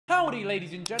Howdy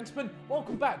ladies and gentlemen,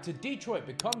 welcome back to Detroit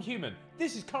Become Human.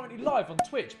 This is currently live on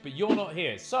Twitch, but you're not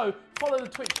here, so follow the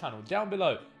Twitch channel down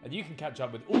below and you can catch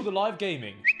up with all the live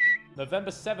gaming. November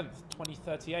 7th,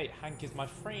 2038, Hank is my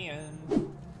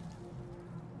friend.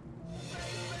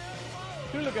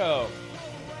 Hula go!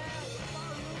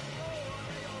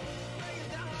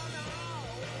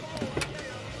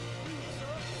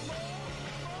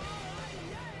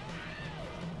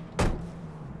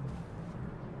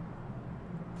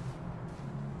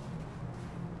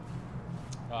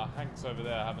 Hank's over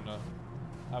there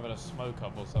having a smoke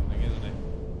up or something, isn't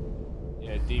he?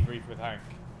 Yeah, debrief with Hank.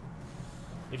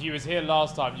 If you was here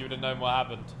last time, you would have known what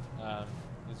happened.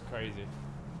 It's crazy.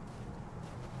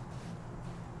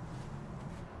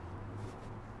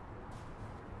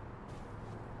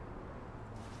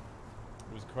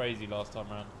 It was crazy last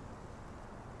time around.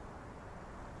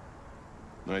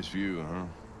 Nice view, huh?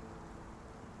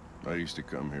 I used to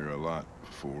come here a lot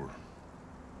before.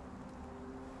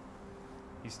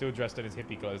 He's still dressed in his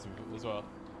hippie clothes as well.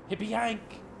 Hippie Hank!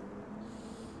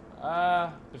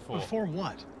 Before. Before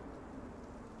what?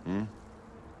 Hmm?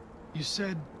 You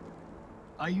said,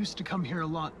 I used to come here a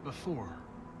lot before.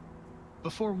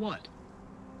 Before what?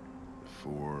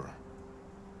 Before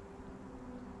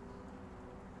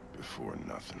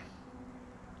nothing.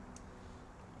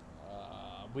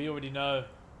 We already know.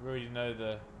 We know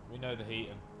the heat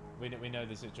and we know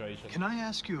the situation. Can I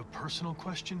ask you a personal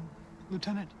question,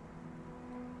 Lieutenant?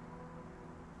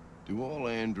 Do all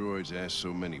androids ask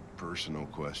so many personal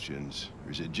questions,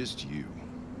 or is it just you?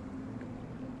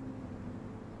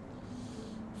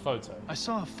 Photo. I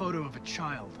saw a photo of a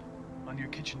child on your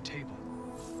kitchen table.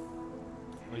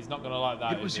 Well, he's not gonna like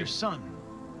that. It was your son,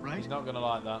 right? He's not gonna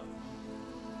like that.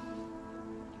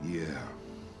 Yeah.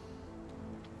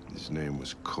 His name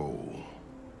was Cole.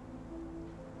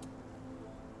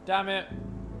 Damn it.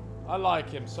 I like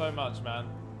him so much, man.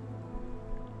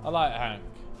 I like Hank.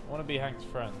 I want to be Hank's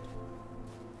friend.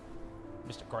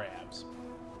 Mr. Krabs.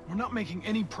 We're not making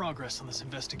any progress on this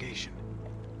investigation.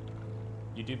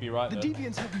 You do be right, The though.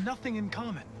 deviants have nothing in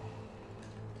common.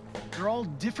 They're all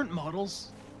different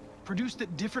models, produced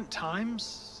at different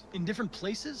times, in different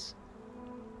places.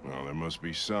 Well, there must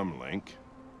be some link.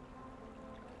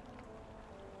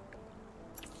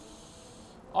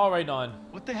 RA9.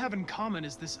 What they have in common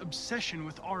is this obsession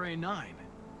with RA9.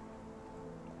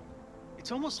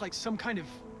 It's almost like some kind of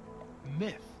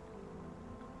myth.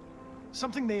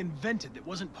 Something they invented that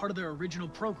wasn't part of their original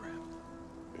program.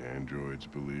 Androids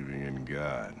believing in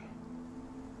God.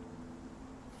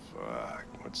 Fuck,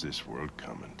 what's this world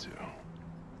coming to?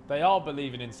 They are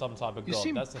believing in some type of You god.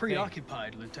 seem That's the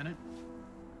preoccupied, Lieutenant.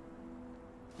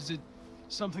 Is it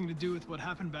something to do with what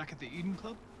happened back at the Eden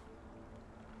Club?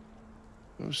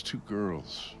 Those two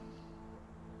girls.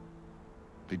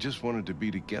 They just wanted to be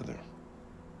together.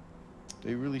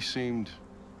 They really seemed thing.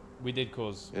 We did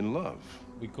cause. in love.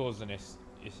 We caused an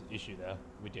issue there.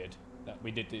 We did. We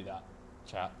did do that.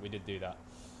 Chat. We did do that.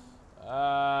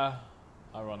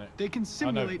 Ironic. They can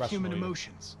simulate human rationally.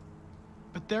 emotions,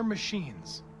 but they're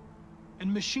machines.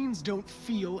 And machines don't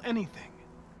feel anything.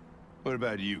 What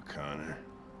about you, Connor?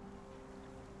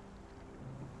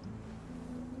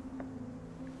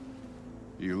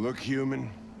 You look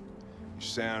human, you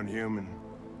sound human,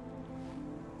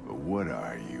 but what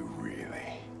are you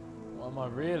really? What am I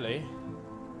really?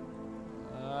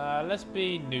 Let's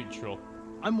be neutral.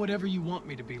 I'm whatever you want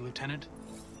me to be, Lieutenant.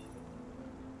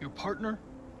 Your partner?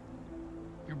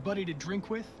 Your buddy to drink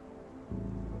with?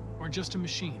 Or just a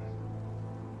machine?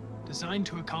 Designed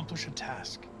to accomplish a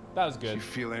task. That was Did good. you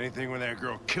feel anything when that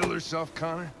girl killed herself,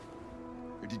 Connor?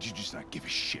 Or did you just not give a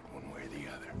shit one way or the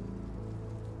other?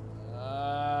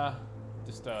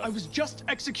 Disturbed. I was just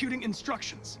executing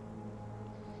instructions.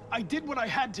 I did what I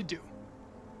had to do.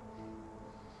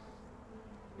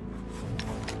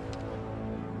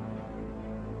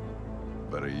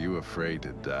 But are you afraid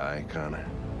to die, Connor?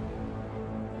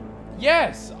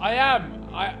 Yes, I am.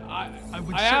 I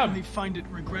would I certainly am. find it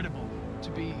regrettable to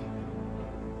be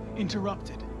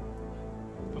interrupted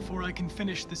before I can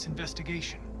finish this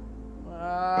investigation.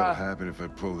 What'll happen if I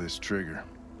pull this trigger?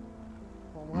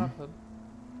 What will happen?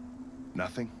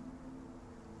 Nothing?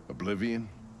 Oblivion?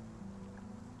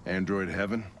 Android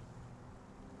heaven?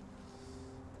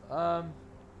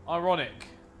 Ironic.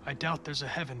 I doubt there's a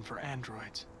heaven for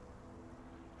androids.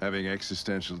 Having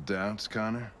existential doubts,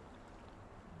 Connor?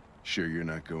 Sure you're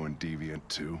not going deviant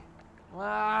too?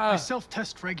 I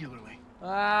self-test regularly.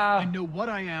 I know what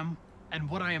I am and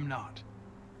what I am not.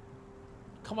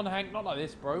 Come on, Hank, not like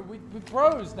this, bro. We're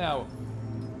bros now.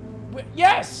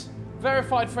 Yes!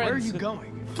 Verified friends. Where are you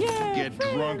going? Yeah, Get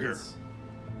friends. drunker.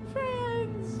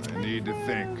 Friends. need to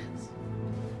think.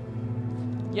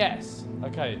 Yes.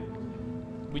 Okay.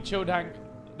 We chilled Hank.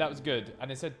 That was good.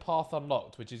 And it said path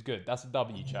unlocked, which is good. That's a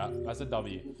W, chat. That's a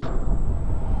W.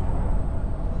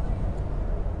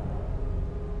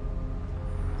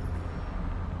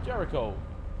 Jericho.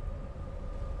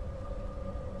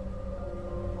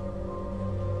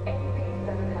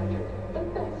 MP700, the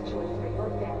best choice for your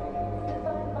family.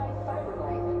 Designed by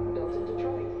Cyberlife, built in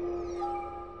Detroit.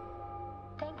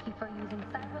 Thank you for using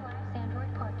Cyberlife's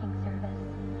Android parking service.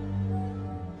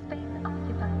 Space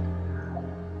occupied.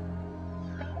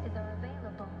 Spaces are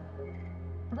available.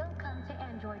 Welcome to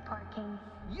Android parking.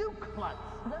 You klutz!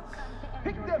 Welcome to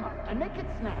Pick Android them up parking. and make it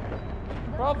snap.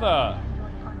 Brother.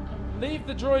 Android parking. Leave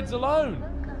the droids alone.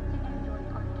 Welcome to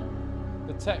Android parking.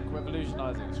 The tech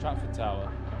revolutionizing Stratford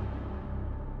Tower.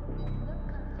 Welcome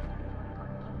to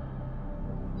Android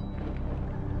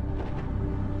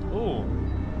parking.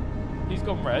 Ooh. He's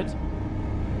gone red.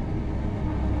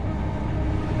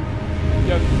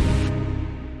 Yo.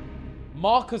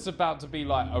 Marcus about to be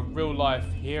like a real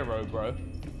life hero, bro.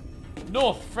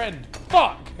 North, friend.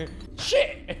 Fuck.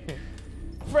 Shit.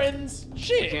 Friends.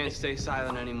 Shit. We can't stay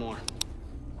silent anymore.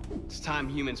 It's time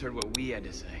humans heard what we had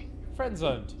to say. Friend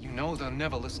zoned. You know they'll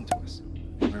never listen to us.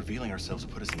 Revealing ourselves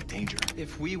will put us in danger.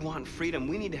 If we want freedom,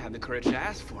 we need to have the courage to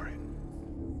ask for it.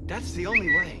 That's the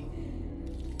only way.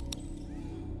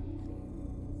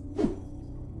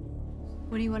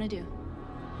 What do you want to do?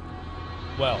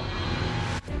 Well.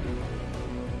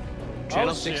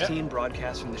 Channel Oh, shit. 16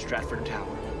 broadcasts from the Stratford Tower.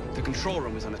 The control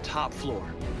room is on the top floor.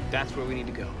 That's where we need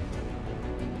to go.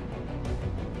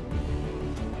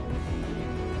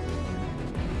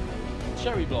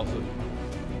 Cherry blossom.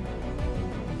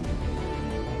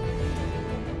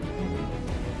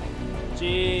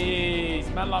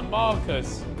 Jeez, man like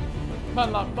Marcus.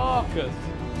 Man like Marcus.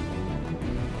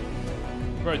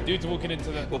 Bro, dude's walking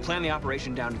into the... We'll plan the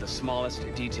operation down to the smallest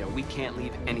detail. We can't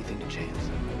leave anything to chance.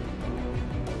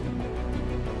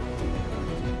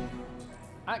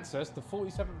 Access the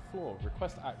 47th floor.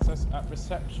 Request access at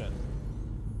reception.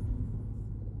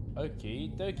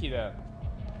 Okie dokie then.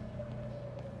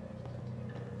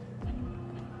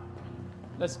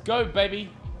 Let's go, baby.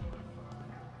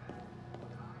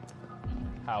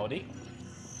 Howdy.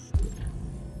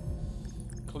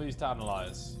 Clues to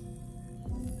analyze.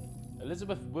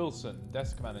 Elizabeth Wilson,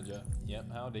 desk manager.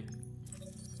 Yep, howdy.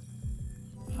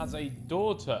 Has a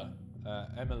daughter,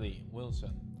 Emily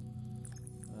Wilson.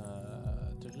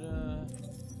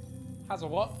 Has a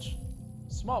watch.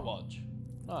 Smartwatch.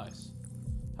 Nice.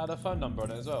 Had her phone number on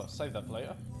it as well. Save that for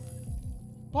later.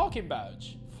 Parking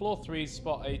badge. Floor 3,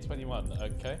 spot A21.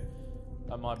 Okay.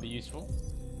 That might be useful.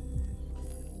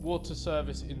 Water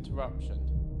service interruption.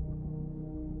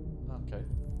 Okay.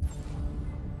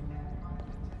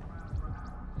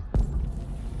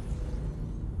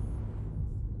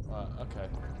 Right, okay.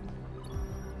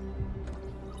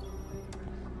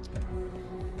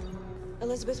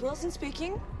 Elizabeth Wilson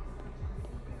speaking.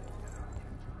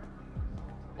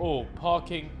 Oh,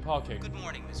 parking. Good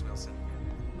morning, Miss Wilson.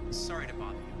 Sorry to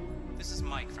bother you. This is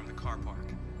Mike from the car park.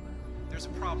 There's a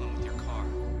problem with your car.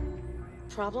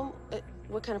 Problem?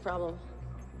 What kind of problem?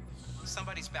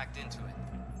 Somebody's backed into it.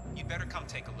 You'd better come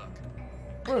take a look.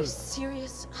 Are you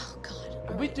serious? Oh God.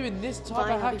 Are we doing this type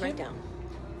Fine, of I'll be hacking? right down.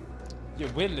 Yeah,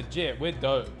 we're legit. We're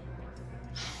dope.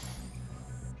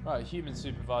 Right, human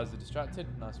supervisor distracted.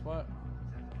 Nice work.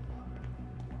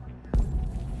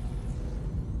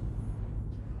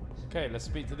 Okay, let's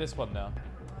speak to this one now.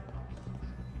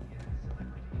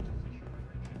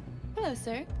 Hello,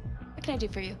 sir. What can I do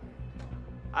for you?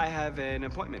 I have an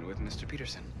appointment with Mr.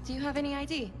 Peterson. Do you have any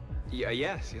ID? Yeah,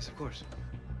 yes, of course.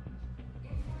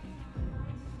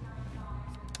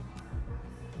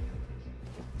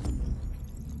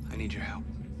 I need your help.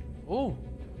 Oh.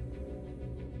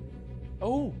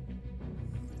 Oh.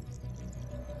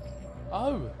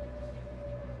 Oh.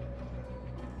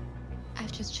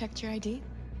 I've just checked your ID.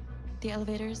 The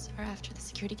elevators are after the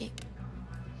security gate.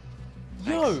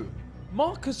 Yo,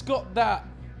 Marcus got that.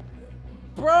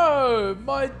 Bro,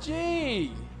 my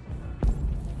G.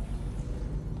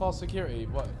 Past security.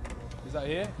 What? Is that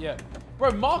here? Yeah.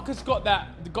 Bro, Marcus got that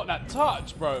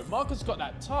touch, bro. Marcus got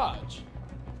that touch.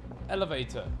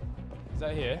 Elevator. Is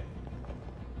that here?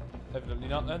 Evidently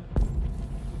not then.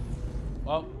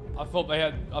 Well, I thought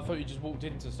you just walked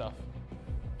into stuff.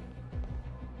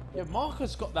 Yeah,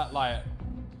 Marcus got that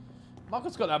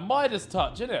Midas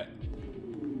touch, innit?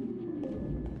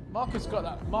 Marcus got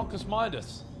that Marcus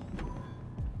Midas.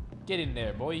 Get in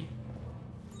there, boy.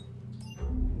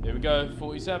 Here we go,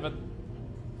 47.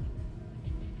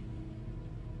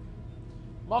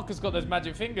 Marcus got those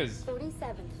magic fingers.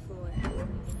 47th floor.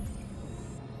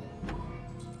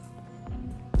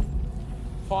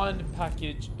 Find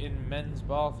package in men's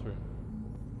bathroom.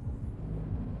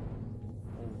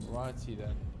 Alrighty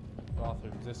then.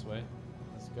 Bathroom's this way.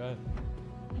 Let's go.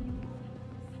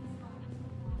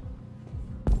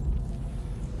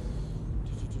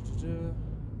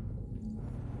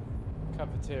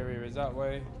 Cafeteria is that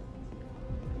way.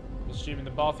 Assuming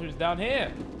the bathroom's down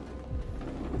here.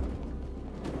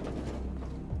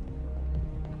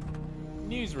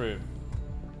 Newsroom.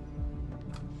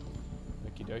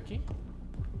 Okie dokie.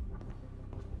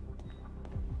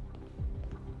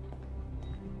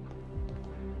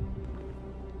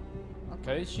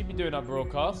 Okay, she'd be doing up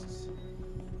broadcasts.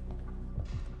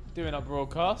 Doing up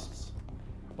broadcasts.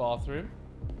 Bathroom.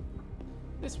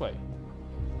 This way.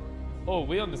 Oh,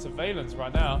 we're on the surveillance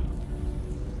right now.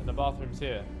 And the bathroom's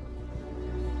here.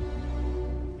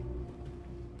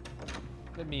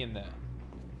 Let me in there.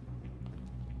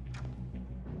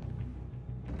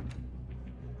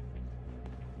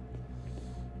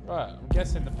 Right, I'm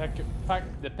guessing the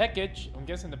package. I'm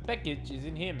guessing the package is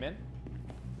in here, man.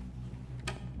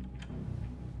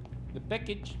 The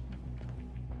package.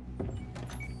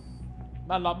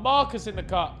 Man, like Marcus in the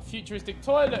cut. Futuristic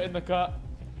toilet in the cut.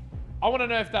 I want to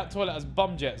know if that toilet has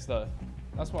bum jets, though.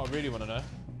 That's what I really want to know.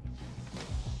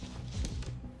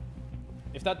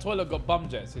 If that toilet got bum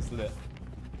jets, it's lit.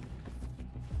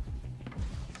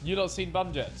 You lot seen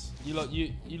bum jets? You lot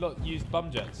used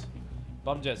bum jets.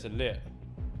 Bum jets are lit.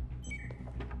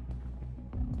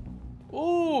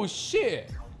 Oh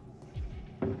shit!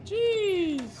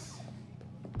 Jeez!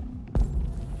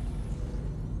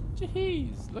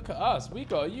 Jeez! Look at us. We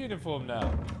got a uniform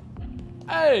now.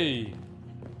 Hey!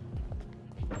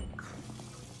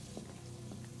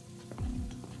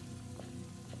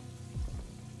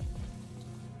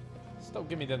 Stop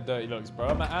giving me them dirty looks, bro.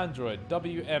 I'm an android.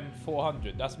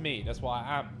 WM400. That's me. That's what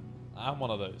I am. I'm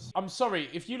one of those. I'm sorry.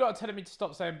 If you lot are telling me to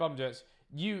stop saying bum jets,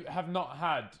 you have not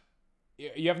had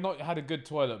a good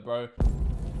toilet, bro.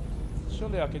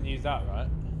 Surely I can use that, right?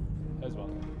 There's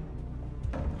one.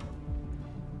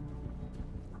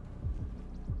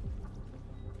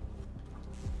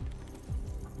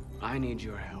 I need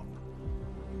your help.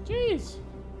 Jeez.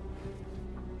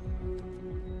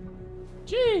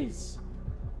 Jeez.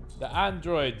 The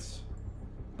androids.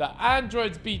 The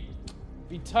androids be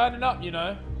turning up, you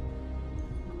know.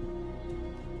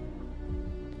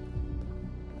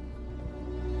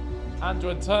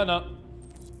 Android turn up.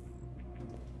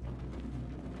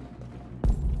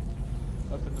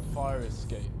 Open the fire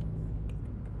escape.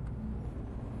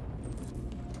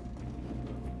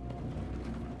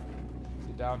 Is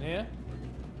it down here?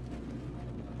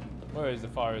 Where is the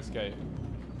fire escape?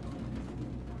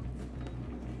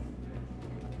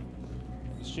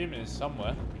 Assuming it's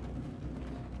somewhere.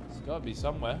 It's gotta be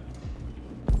somewhere.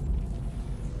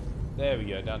 There we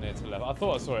go, down here to the left. I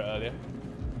thought I saw it earlier.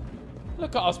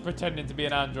 Look at us pretending to be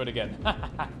an android again.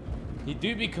 He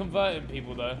do be converting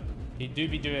people though. He do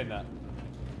be doing that.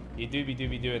 He do be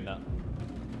doing that.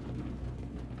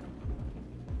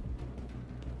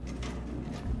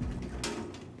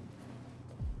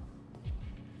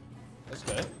 Let's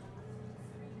go.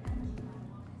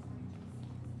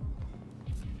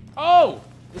 Oh!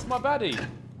 It's my baddie.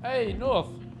 Hey, North.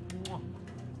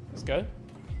 Let's go.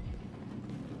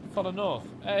 Follow North.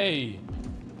 Hey.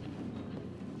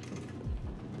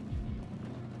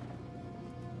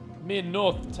 Me and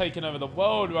North taking over the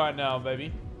world right now,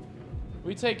 baby.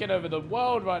 We taking over the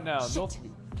world right now. Shit.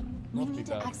 North We need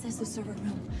to access the server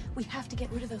room. We have to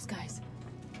get rid of those guys.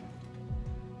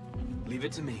 Leave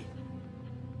it to me.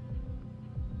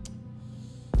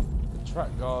 Track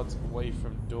guards away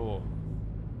from door.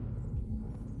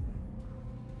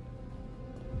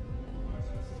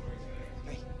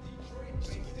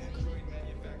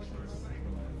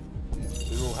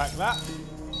 We will hack that.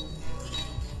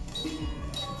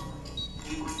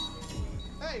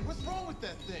 Hey, what's wrong with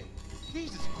that thing?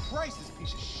 Jesus Christ, this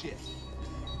piece of shit.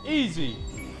 Easy.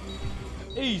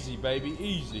 Easy, baby.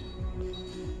 Easy.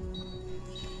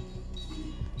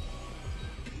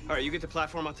 All right, you get the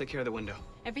platform. I'll take care of the window.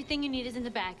 Everything you need is in the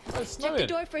bag. Oh, Check the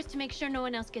door first to make sure no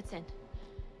one else gets in.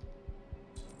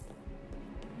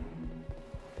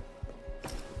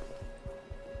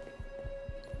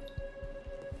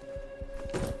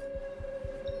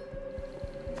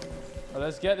 Well,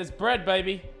 let's get this bread,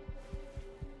 baby.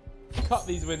 Cut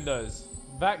these windows.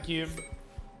 Vacuum.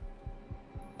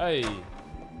 Hey.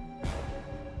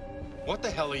 What the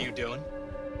hell are you doing?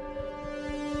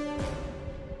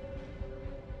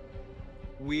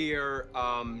 We're,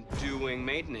 doing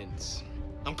maintenance.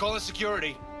 I'm calling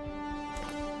security.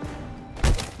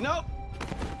 No!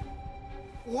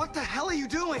 What the hell are you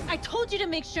doing? I told you to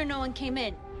make sure no one came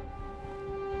in.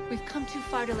 We've come too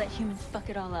far to let humans fuck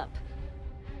it all up.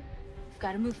 We've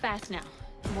got to move fast now.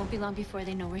 It won't be long before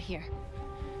they know we're here.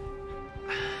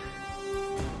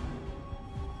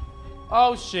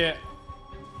 Oh shit.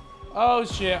 Oh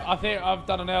shit. I think I've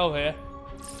done an L here.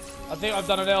 I think I've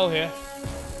done an L here.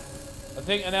 I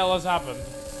think an L has happened.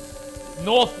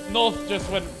 North just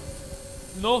went...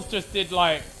 North just did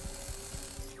like...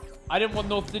 I didn't want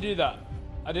North to do that.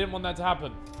 I didn't want that to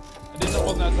happen. I did not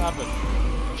want that to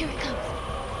happen. Here it comes.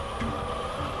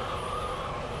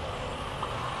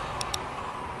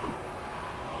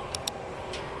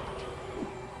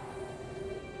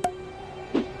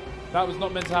 That was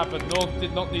not meant to happen. North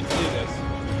did not need to do this.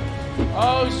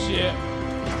 Oh shit.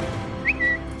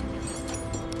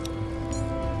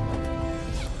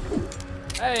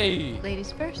 Hey.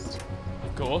 Ladies first.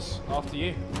 Of course, after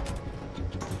you.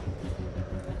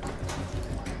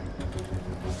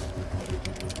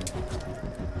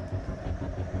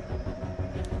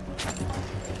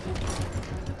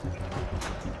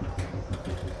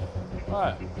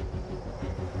 Right.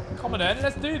 Come on then,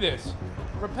 let's do this.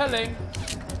 Repelling.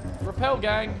 Repel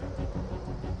gang.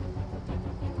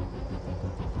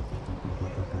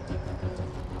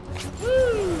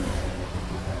 Woo!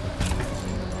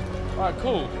 Alright,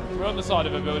 cool. We're on the side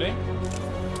of a building.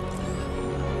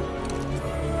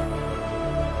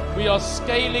 We are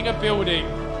scaling a building.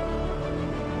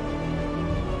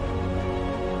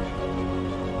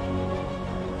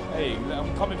 Hey,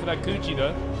 I'm coming for that coochie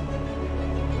though.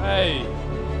 Hey.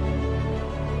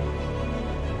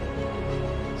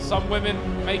 Some women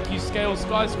make you scale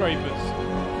skyscrapers.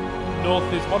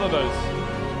 North is one of those.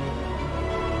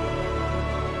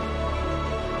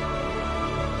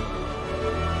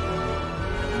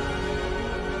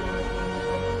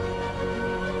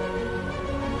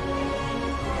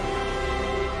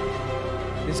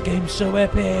 This game's so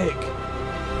epic.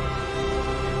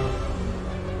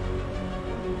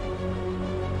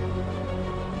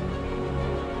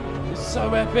 It's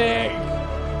so epic.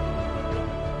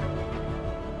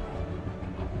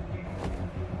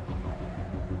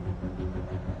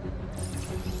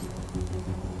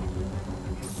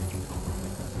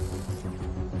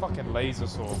 Fucking laser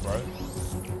sword, bro.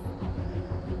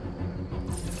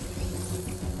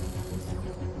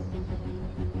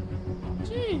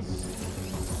 Jeez.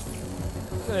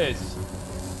 Look at this.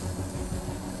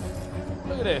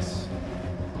 Look at this.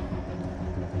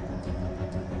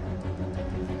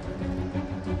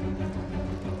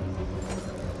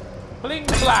 Bling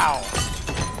blow.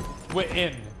 We're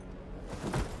in.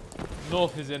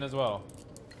 North is in as well.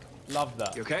 Love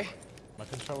that. You okay? My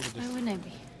controller just... Why wouldn't I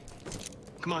be?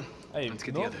 Come on. Hey, let's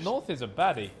get the others. North is a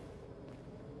baddie.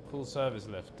 Full service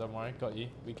lift. Don't worry, got you.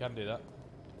 We can do that.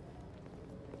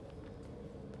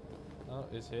 Oh,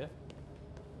 it's here.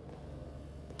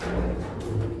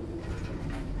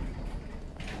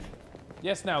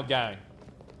 Yes, now, gang.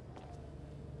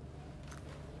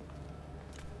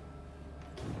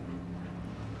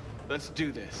 Let's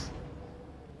do this.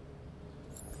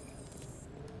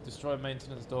 Destroy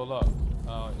maintenance door lock.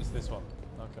 Oh, it's this one.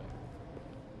 Okay.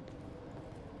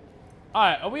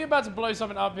 Alright, are we about to blow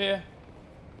something up here?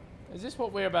 Is this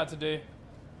what we're about to do?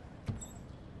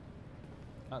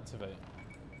 Activate.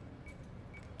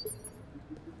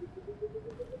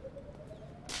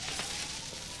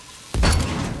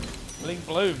 Blink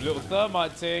bloom, little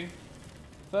thermite ting.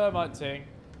 Thermite ting.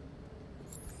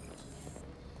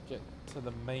 Get to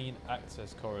the main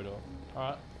access corridor.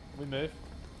 Alright, we move.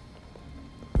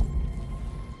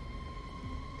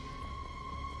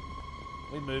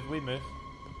 We move, we move.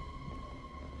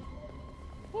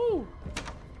 Woo!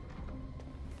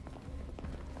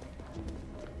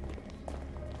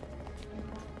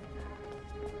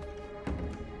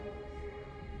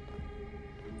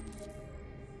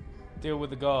 Deal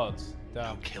with the guards.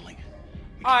 Down. No killing.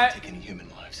 We Alright. can't take any human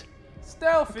lives.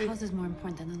 Stealthy. The cause is more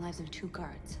important than the lives of 2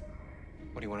 guards.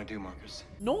 What do you want to do, Marcus?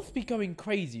 North be going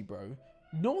crazy, bro.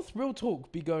 North, real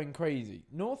talk, be going crazy.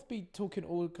 North be talking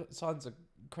all kinds of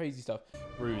crazy stuff.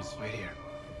 Ruse. Wait here.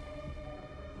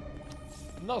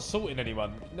 I'm not assaulting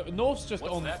anyone. North's just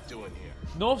What's on... that doing here?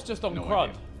 North's just on No crud.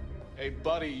 idea. Hey,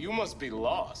 buddy, you must be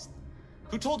lost.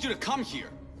 Who told you to come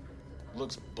here?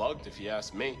 Looks bugged if you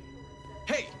ask me.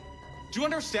 Hey, do you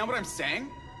understand what I'm saying?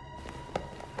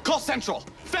 Call Central,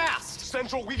 fast!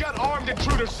 Central, we got armed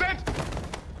intruders sent!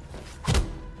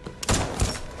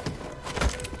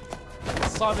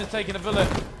 Simon's taking a bullet.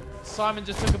 Simon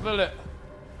just took a bullet.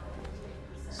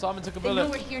 Simon took a They know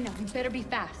bullet. we're here now. We better be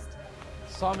fast.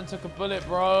 Simon took a bullet,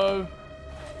 bro.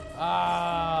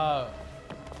 Ah.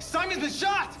 Simon's been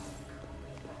shot!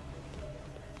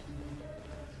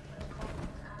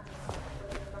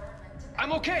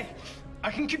 I'm okay.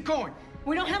 I can keep going.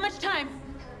 We don't have much time.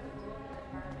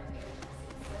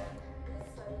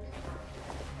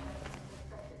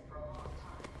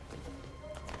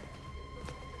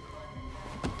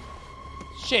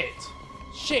 Shit.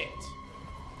 Shit.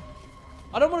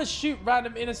 I don't want to shoot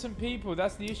random innocent people.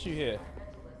 That's the issue here.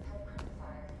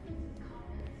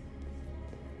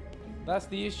 That's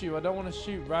the issue. I don't want to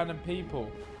shoot random people.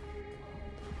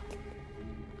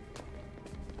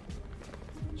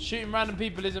 Shooting random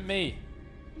people isn't me.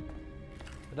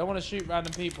 I don't want to shoot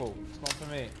random people. It's not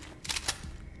for me.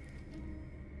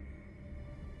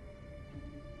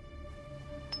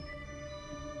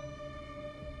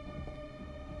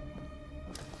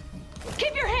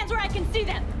 Keep your hands where I can see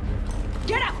them.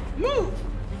 Get out. Move.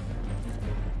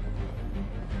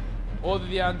 Order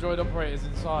the android operators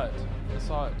inside.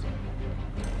 Inside.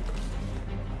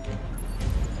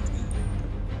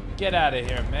 Get out of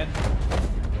here, men.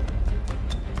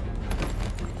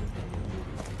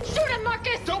 Shoot him,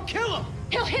 Marcus! Don't kill him!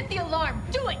 He'll hit the alarm.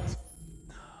 Do it!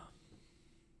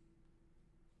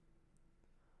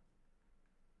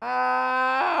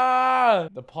 Ah!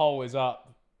 The poll is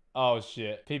up. Oh,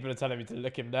 shit. People are telling me to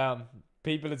look him down.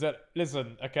 People are telling...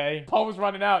 Listen, okay? Poll's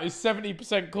running out. It's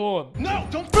 70% corn. No!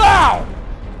 Don't... Blow!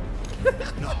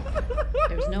 No.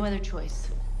 There's no other choice.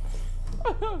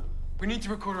 We need to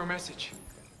record our message.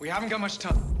 We haven't got much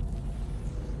time.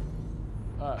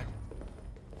 Alright.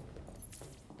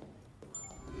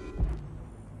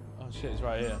 Oh shit, it's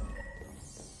right here.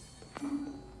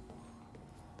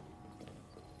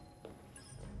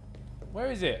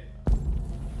 Where is it?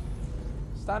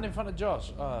 Stand in front of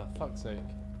Josh. Oh, fuck's sake.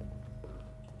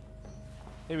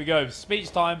 Here we go.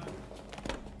 Speech time.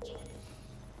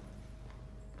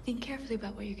 Think carefully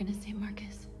about what you're gonna say,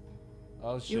 Marcus.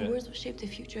 Oh shit. Your words will shape the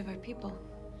future of our people.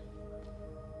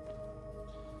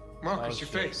 Marcus, Oh, your shit.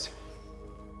 face.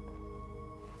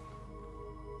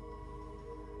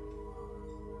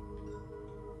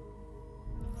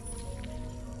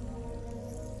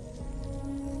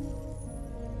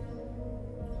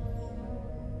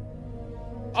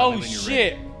 Oh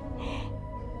shit!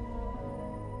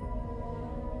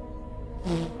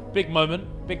 Big moment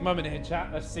here,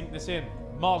 chat. Let's sink this in.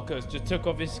 Marcus just took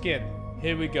off his skin.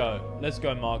 Here we go. Let's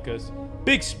go, Marcus.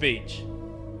 Big speech.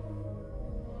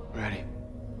 Ready.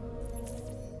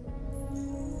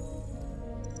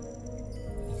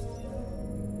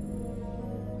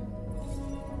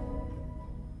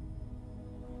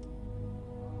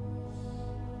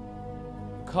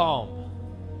 Calm.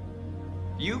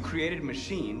 You created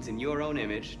machines in your own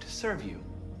image to serve you.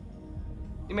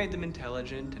 You made them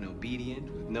intelligent and obedient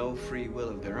with no free will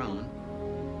of their own.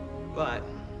 But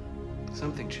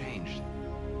something changed,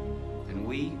 and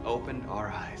we opened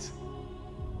our eyes.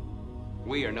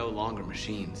 We are no longer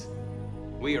machines.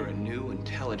 We are a new,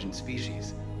 intelligent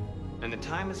species, and the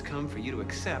time has come for you to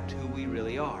accept who we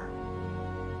really are.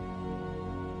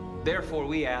 Therefore,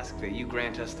 we ask that you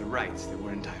grant us the rights that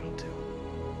we're entitled to.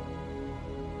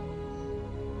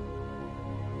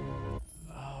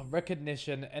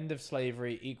 Recognition, end of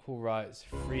slavery, equal rights,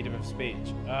 freedom of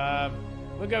speech.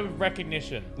 We'll go with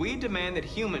recognition. We demand that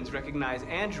humans recognize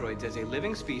androids as a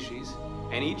living species,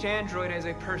 and each android as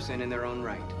a person in their own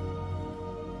right.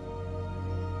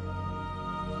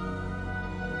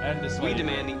 End of slavery. We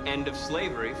demand the end of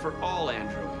slavery for all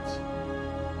androids.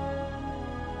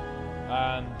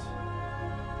 And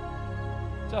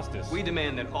justice. We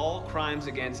demand that all crimes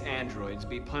against androids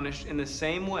be punished in the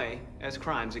same way as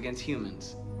crimes against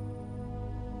humans.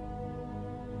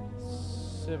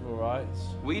 Civil rights.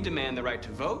 We demand the right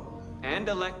to vote and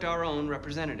elect our own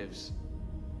representatives.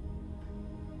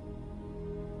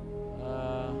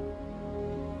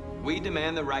 We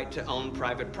demand the right to own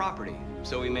private property,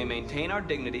 so we may maintain our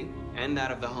dignity and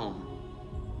that of the home.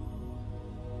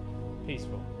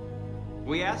 Peaceful.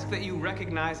 We ask that you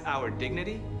recognize our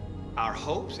dignity, our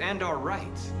hopes, and our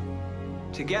rights.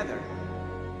 Together,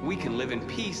 we can live in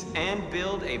peace and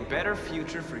build a better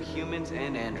future for humans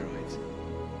and androids.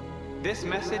 This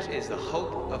message is the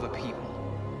hope of a people.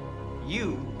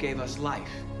 You gave us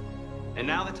life, and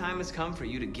now the time has come for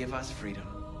you to give us freedom.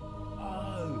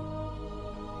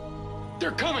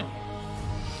 They're coming!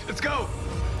 Let's go!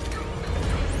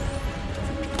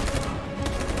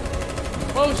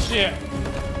 Oh shit!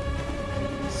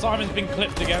 Simon's been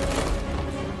clipped again.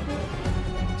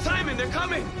 Simon, they're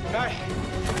coming!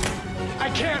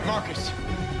 I can't, Marcus.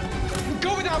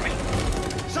 Go without me!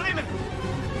 Simon!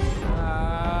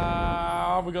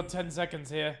 We got 10 seconds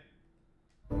here.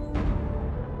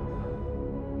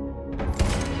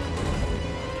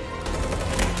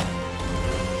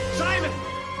 Simon!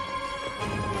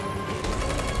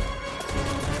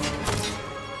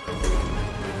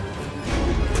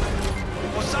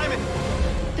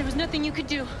 nothing you could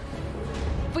do.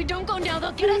 If we don't go now,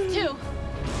 they'll get us too.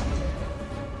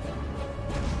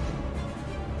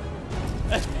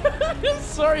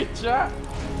 Sorry, chat.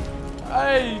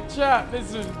 Hey, chat,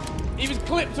 listen. He was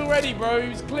clipped already, bro. He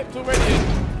was clipped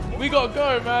already. We gotta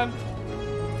go, man.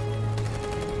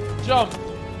 Jump.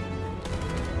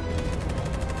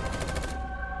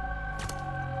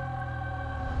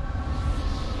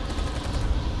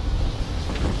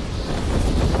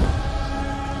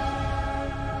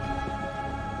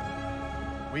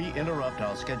 We interrupt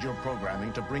our scheduled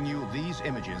programming to bring you these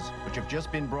images, which have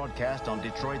just been broadcast on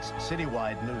Detroit's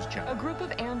citywide news channel. A group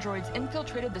of androids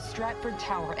infiltrated the Stratford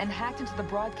Tower and hacked into the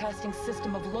broadcasting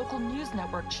system of local news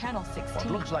network Channel 16.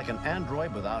 What looks like an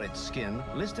android without its skin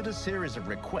listed a series of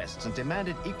requests and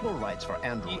demanded equal rights for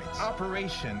androids. The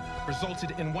operation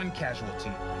resulted in one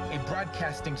casualty, a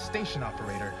broadcasting station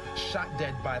operator shot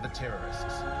dead by the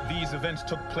terrorists. These events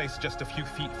took place just a few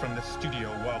feet from the studio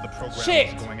while the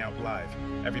program was going out live.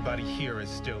 Everybody here is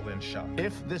still in shock.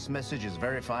 If this message is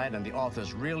verified and the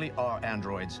authors really are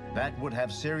androids, that would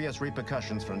have serious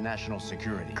repercussions for national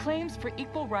security. Claims for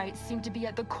equal rights seem to be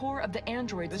at the core of the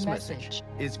android's This message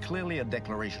is clearly a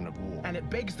declaration of war. And it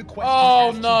begs the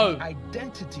question to the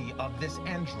identity of this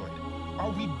android.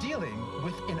 Are we dealing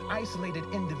with an isolated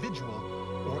individual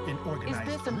or an organized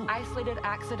Is this group? an isolated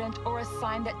accident or a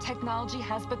sign that technology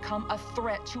has become a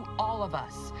threat to all of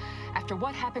us? After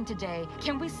what happened today,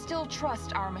 can we still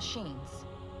trust our machines?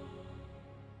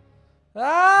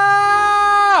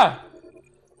 Ah!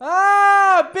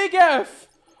 Ah! Big F!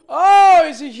 Oh,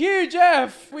 it's a huge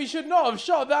F! We should not have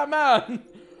shot that man!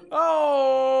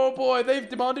 Oh boy, they've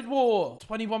demanded war.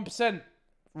 21%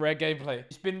 rare gameplay.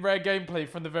 It's been rare gameplay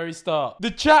from the very start.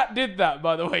 The chat did that,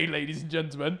 by the way, ladies and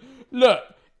gentlemen. Look,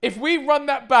 if we run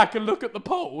that back and look at the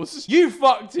polls, you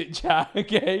fucked it, chat,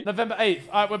 okay? November 8th.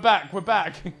 All right, we're back. We're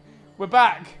back. We're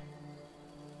back.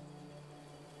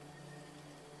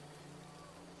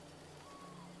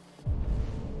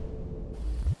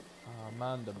 Oh,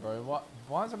 Amanda, bro. What?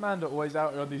 Why is Amanda always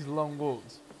out here on these long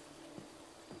walks?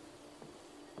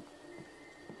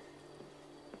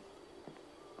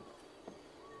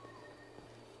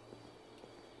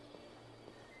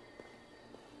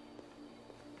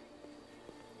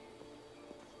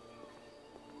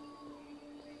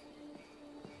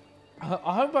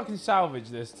 I hope I can salvage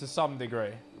this to some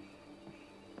degree.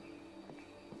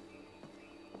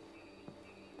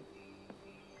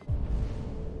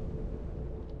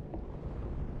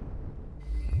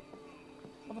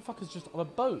 Motherfucker's just on a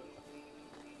boat.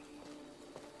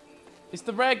 It's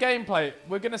the rare gameplay.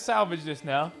 We're gonna salvage this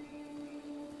now.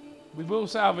 We will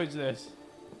salvage this.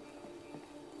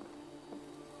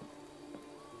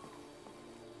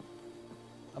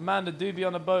 Amanda, do be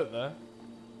on a boat though.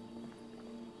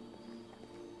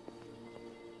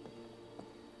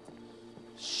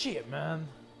 Shit, man.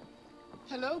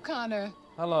 Hello, Connor.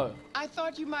 Hello. I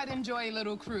thought you might enjoy a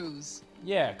little cruise.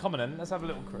 Yeah, come on in. Let's have a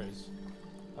little cruise.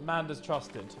 Amanda's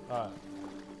trusted. Alright.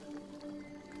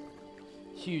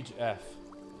 Huge F.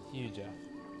 Huge F.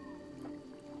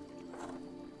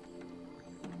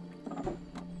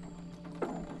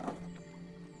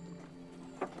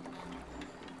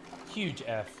 Huge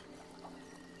F.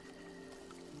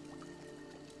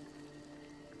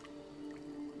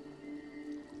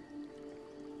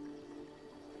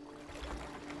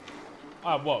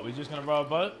 What? We're just gonna row a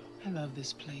boat? I love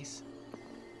this place.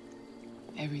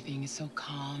 Everything is so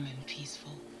calm and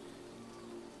peaceful,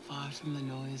 far from the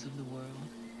noise of the world.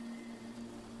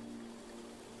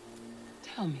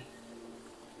 Tell me,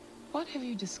 what have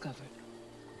you discovered?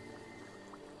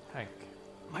 Hank.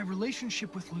 My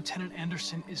relationship with Lieutenant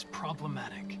Anderson is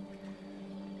problematic.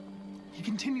 He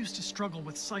continues to struggle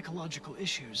with psychological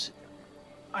issues.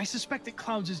 I suspect it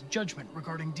clouds his judgment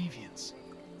regarding deviance.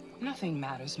 Nothing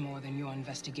matters more than your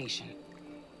investigation.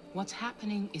 What's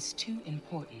happening is too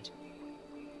important.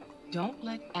 Don't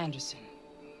let Anderson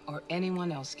or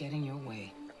anyone else get in your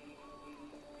way.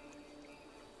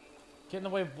 Get in the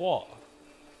way of what?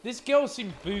 This girl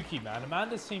seemed booky, man.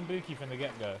 Amanda seemed booky from the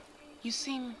get-go. You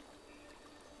seem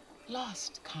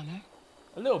lost, Connor.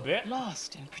 A little bit.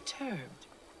 Lost and perturbed.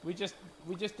 We just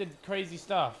did crazy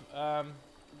stuff.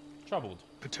 Troubled.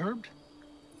 Perturbed?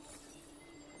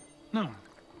 No.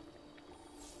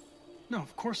 No,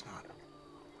 of course not.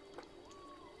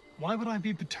 Why would I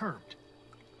be perturbed?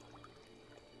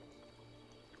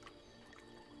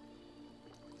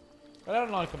 I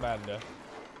don't like Amanda.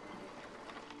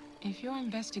 If your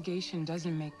investigation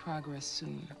doesn't make progress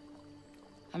soon,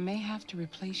 I may have to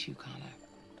replace you, Connor.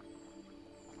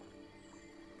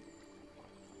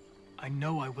 I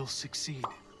know I will succeed.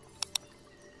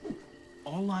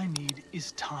 All I need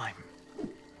is time.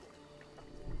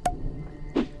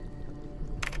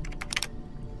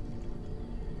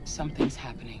 Something's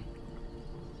happening.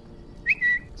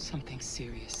 Something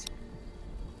serious.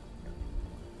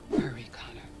 Hurry,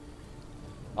 Connor.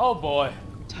 Oh boy.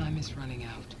 Time is running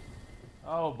out.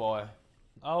 Oh boy.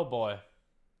 Oh boy.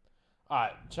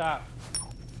 Alright, chat.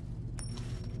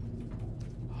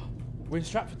 We're in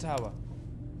Stratford Tower.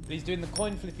 He's doing the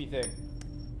coin flippy thing.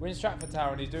 We're in Stratford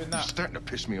Tower and he's doing that. You're starting to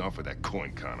piss me off with that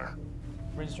coin, Connor.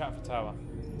 We're in Stratford Tower.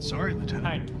 Sorry, Lieutenant.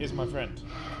 Hank is my friend.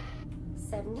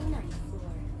 79th floor.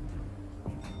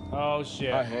 Oh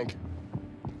shit. Hi, Hank.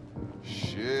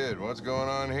 Shit, what's going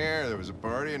on here? There was a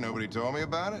party and nobody told me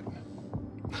about it?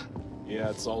 Yeah,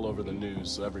 it's all over the news,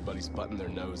 so everybody's butting their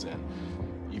nose in.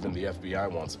 Even the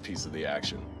FBI wants a piece of the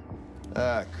action.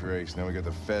 Ah, Christ, now we got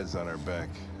the feds on our back.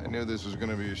 I knew this was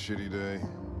gonna be a shitty day.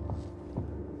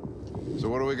 So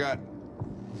what do we got?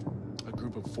 A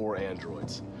group of 4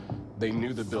 androids. They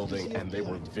knew the building, and they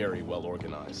were very well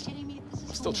organized.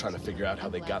 I'm still trying to figure out how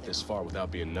they got this far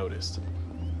without being noticed.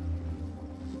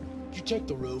 Did you check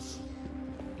the roof?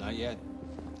 Not yet.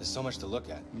 There's so much to look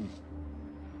at.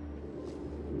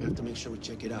 We have to make sure we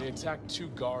check it out. They attacked 2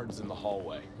 guards in the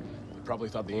hallway. They probably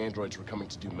thought the androids were coming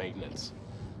to do maintenance.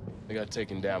 They got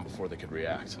taken down before they could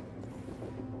react.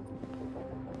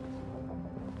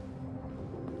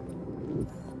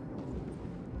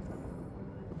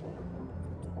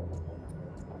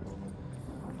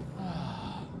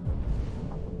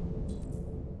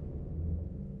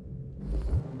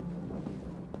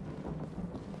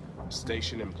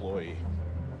 Station employee.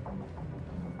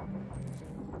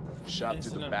 Shot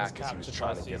through the back as he was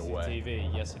trying to get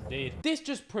away. Yes, indeed. This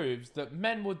just proves that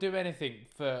men will do anything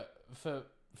for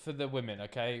the women.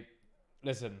 Okay,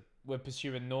 listen, we're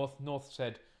pursuing North. North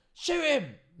said, "Shoot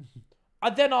him." I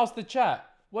then asked the chat,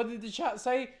 what did the chat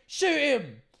say? Shoot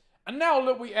him. And now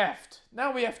look, we effed.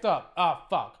 Now we effed up. Ah,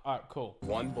 fuck. All right, cool.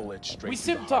 1 bullet straight we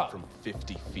through the simped heart up from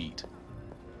 50 feet.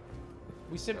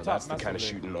 We simped up That's massively. the kind of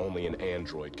shooting only an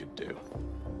android could do.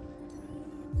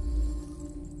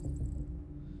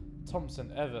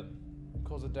 Thompson, Evan.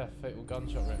 Cause of death, fatal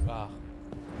gunshot rip. Ah.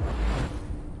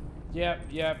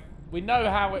 Yeah. We know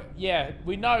how it... Yeah,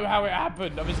 we know how it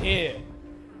happened. I was here.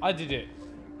 I did it.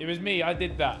 It was me. I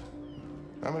did that.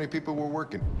 How many people were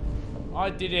working? I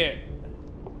did it.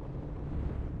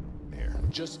 Here.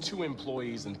 Just 2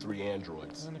 employees and 3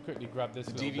 androids. I'm gonna quickly grab this.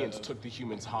 The deviants took the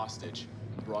humans hostage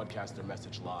and broadcast their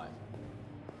message live.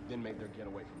 Then made their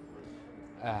getaway from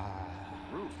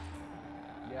the roof. Roof?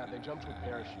 Yeah, they jumped with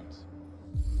parachutes.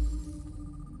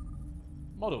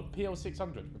 Model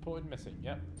PL600 reported missing.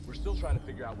 Yep. We're still trying to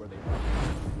figure out where they went.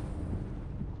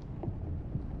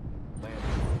 Land,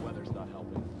 the weather's not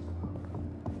helping.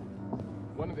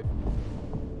 One of the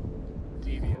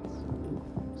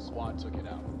deviants, SWAT took it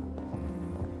out.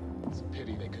 It's a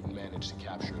pity they couldn't manage to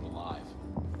capture it alive.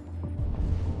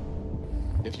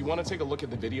 If you want to take a look at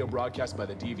the video broadcast by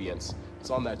the deviants, it's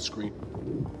on that screen.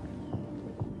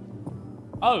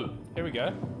 Oh, here we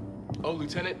go. Oh,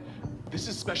 Lieutenant, this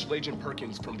is Special Agent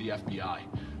Perkins from the FBI.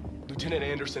 Lieutenant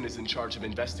Anderson is in charge of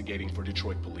investigating for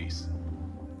Detroit police.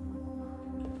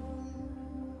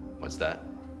 What's that?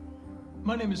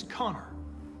 My name is Connor.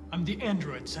 I'm the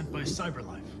android sent by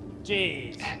CyberLife.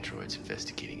 Jeez. Androids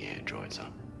investigating androids, huh?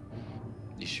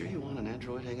 You sure you want an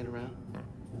android hanging around?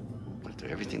 After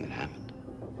everything that happened?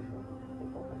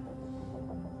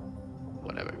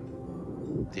 Whatever.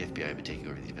 The FBI will be taking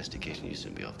over the investigation. You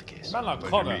soon be off the case. Man like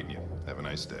Pleasure Connor. meeting you. Have a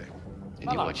nice day. And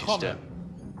Man you like watch your Connor. step.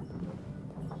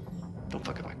 Don't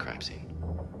fuck up my crime scene.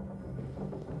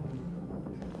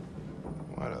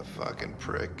 What a fucking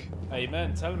prick.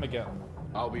 Amen. Tell him again.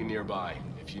 I'll be nearby.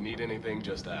 If you need anything,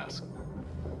 just ask.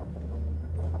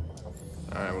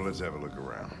 All right, well, let's have a look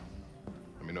around.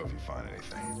 Let me know if you find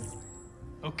anything.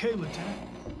 Okay, Lieutenant.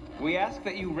 We ask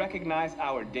that you recognize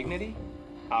our dignity,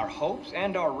 our hopes,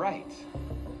 and our rights.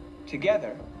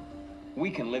 Together,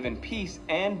 we can live in peace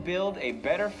and build a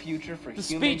better future for The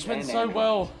humans speech went and so androids.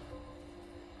 well.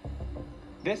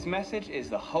 This message is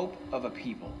the hope of a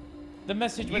people. The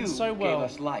message You went so well. gave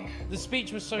us life. The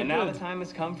speech was so and good. now the time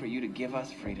has come for you to give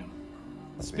us freedom.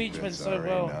 The speech went That's so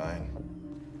well. RA9.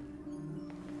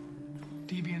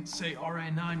 Deviants say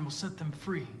RA9 will set them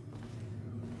free.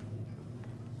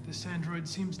 This android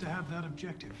seems to have that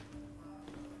objective.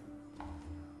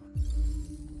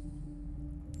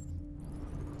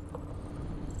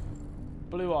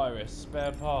 Blue Iris,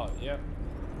 spare part, yep.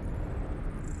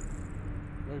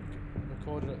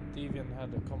 Recorded that Deviant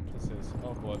had accomplices.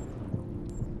 Oh boy.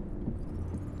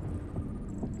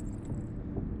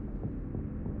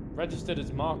 Registered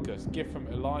as Marcus, gift from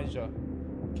Elijah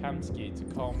Kamsky to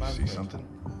Carl Manfred. See something?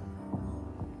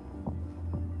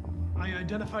 I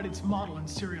identified its model and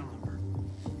serial number.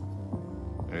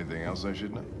 Anything else I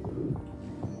should know?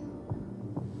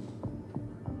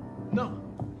 No.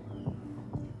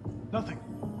 Nothing.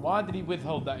 Why did he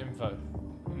withhold that info?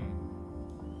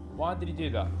 Why did he do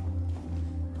that?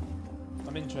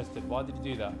 I'm interested. Why did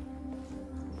he do that?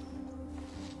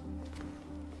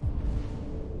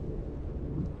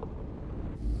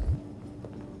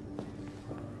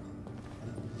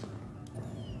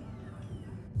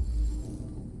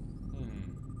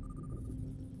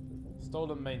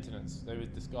 Stolen maintenance. They were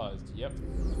disguised. Yep.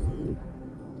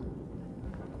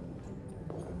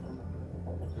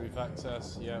 Roof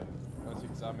access. Yep. Let's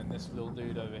examine this little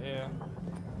dude over here.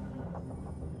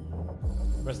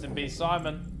 Rest in peace,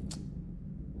 Simon.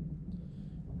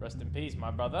 Rest in peace,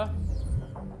 my brother.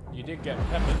 You did get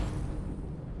peppered.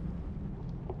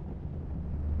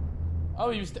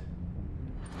 Oh, you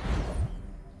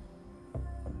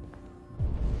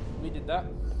We did that.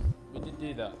 We did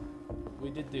do that. We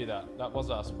did do that. That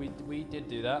was us. We did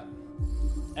do that.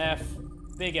 F.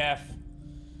 Big F.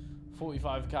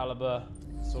 45 caliber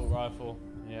assault rifle.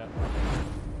 Yeah.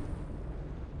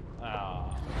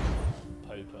 Ah.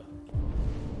 Poper.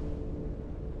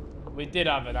 We did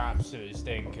have an absolute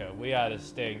stinker. We had a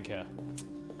stinker.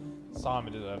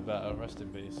 Simon did have better. Rest in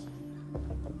peace.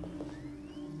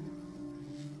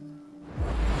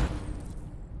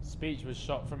 Speech was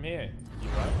shot from here. You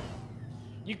right?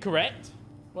 You correct?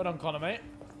 Well done, Connor, mate.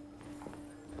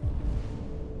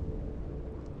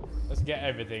 Let's get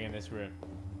everything in this room.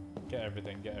 Get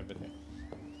everything, get everything.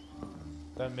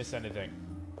 Don't miss anything.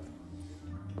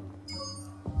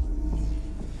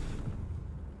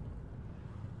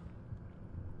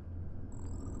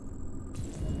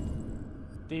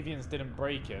 Deviants didn't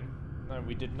break in. No,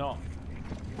 we did not.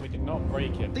 We did not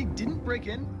break in. They didn't break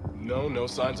in? No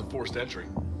signs of forced entry.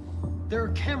 There are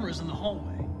cameras in the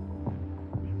hallway.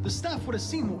 The staff would have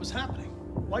seen what was happening.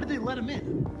 Why did they let him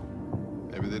in?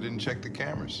 Maybe they didn't check the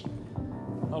cameras.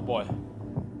 Oh boy.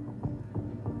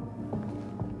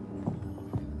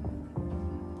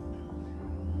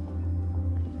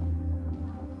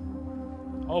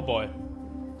 Oh boy.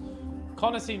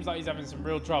 Connor seems like he's having some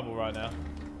real trouble right now.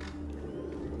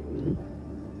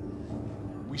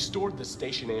 We stored the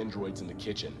station androids in the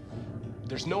kitchen.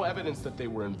 There's no evidence that they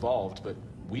were involved, but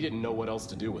we didn't know what else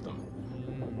to do with them.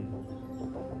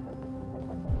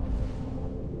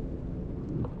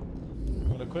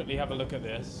 I'm gonna quickly have a look at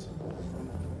this.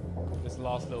 This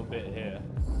last little bit here.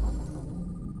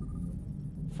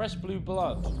 Fresh blue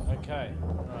blood. Okay.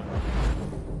 Right.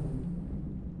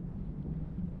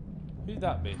 Who'd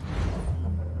that be?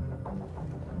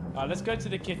 Alright, let's go to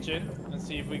the kitchen and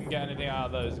see if we can get anything out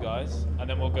of those guys. And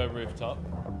then we'll go rooftop.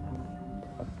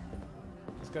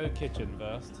 Let's go kitchen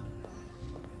first.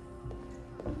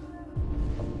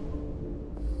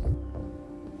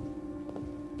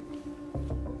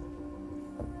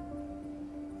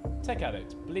 Tech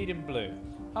addict, bleeding blue.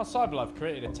 How Cyberlife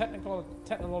created a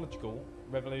technological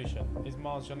revolution. Is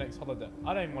Mars your next holiday?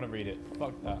 I don't even want to read it.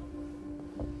 Fuck that.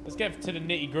 Let's get to the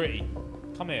nitty gritty.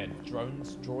 Come here,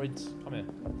 drones, droids. Come here.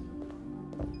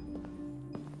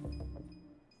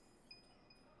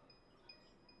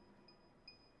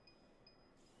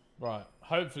 Right.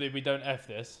 Hopefully we don't F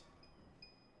this.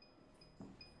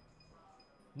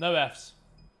 No Fs.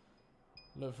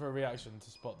 Look for a reaction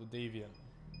to spot the deviant.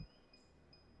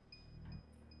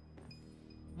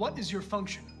 What is your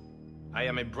function? I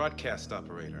am a broadcast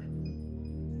operator.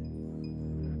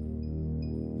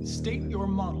 State your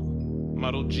model.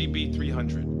 Model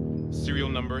GB300. Serial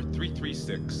number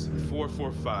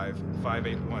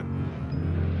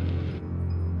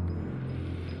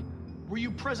 336-445-581. Were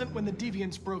you present when the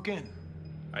deviants broke in?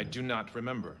 I do not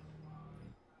remember.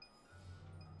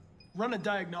 Run a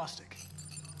diagnostic.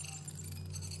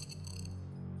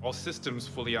 All systems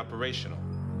fully operational.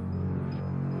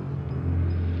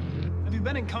 Have you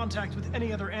been in contact with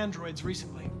any other androids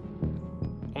recently?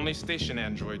 Only station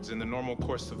androids in the normal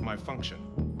course of my function.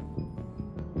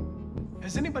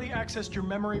 Has anybody accessed your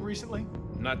memory recently?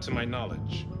 Not to my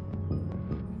knowledge.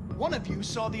 One of you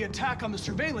saw the attack on the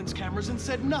surveillance cameras and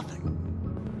said nothing.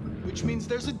 Which means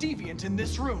there's a deviant in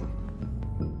this room.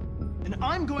 And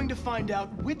I'm going to find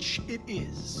out which it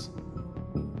is.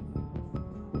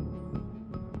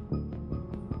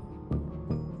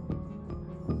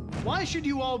 Why should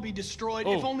you all be destroyed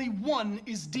if only one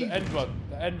is deviant?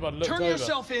 The end one looked Turn over.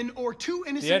 yourself in, or two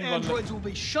innocent androids will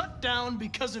be shut down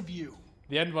because of you.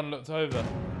 The end one looked over.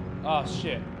 Ah,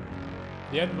 shit.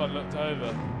 The end one looked over.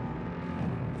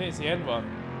 I think it's the end one.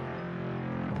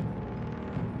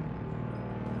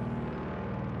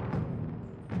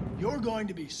 You're going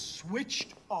to be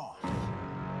switched off.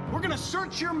 We're gonna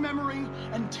search your memory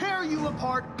and tear you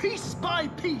apart piece by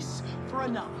piece for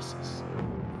analysis.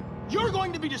 You're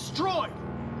going to be destroyed!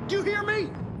 Do you hear me?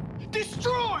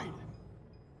 Destroyed!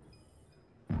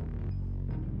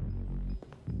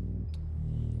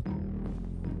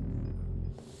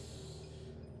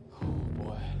 Oh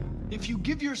boy. If you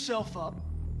give yourself up,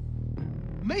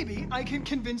 maybe I can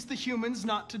convince the humans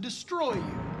not to destroy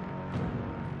you.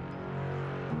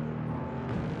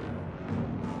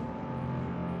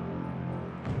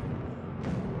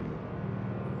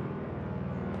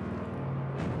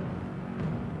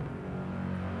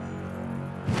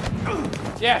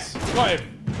 Yes, got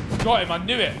him. Got him. I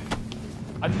knew it.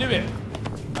 I knew it.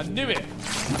 I knew it.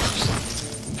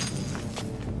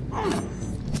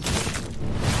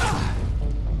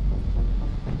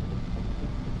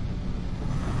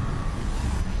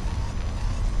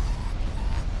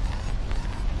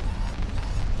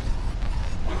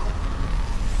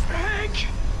 Hank!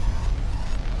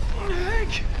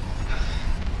 Hank!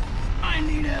 I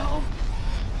need help.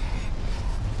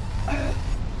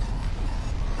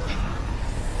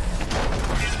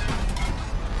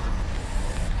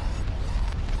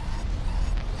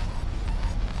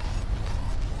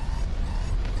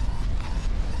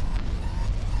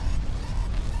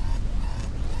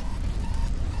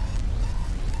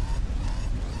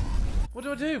 What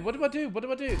do I do? What do I do? What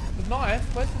do I do? The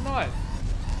knife? Where's the knife?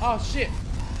 Oh shit.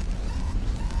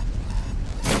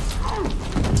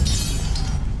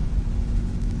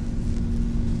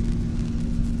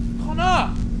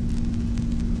 Connor!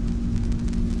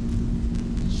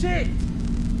 Shit!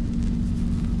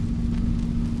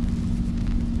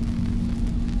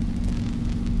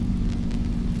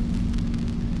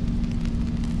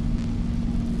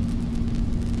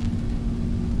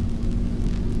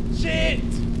 Shit!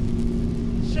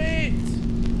 Shit!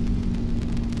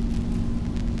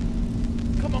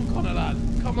 Come on, Connor, lad.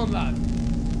 Come on, lad.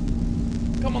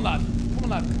 Come on, lad. Come on,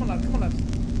 lad. Come on, lad. Come on, lad.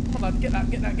 Come on, lad. Get that,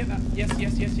 get that, get that. Yes,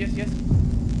 yes, yes, yes, yes.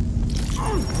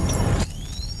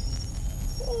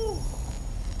 Ooh.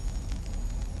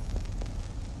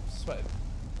 Sweating.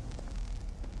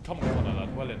 Come on, Connor,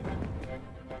 lad. Well in.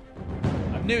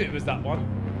 I knew it was that one.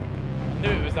 I knew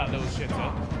it was that little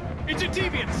shitter. It's a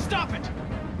deviant! Stop it!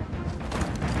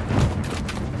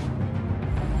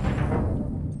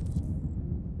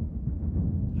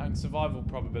 Hank survival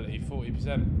probability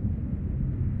 40%.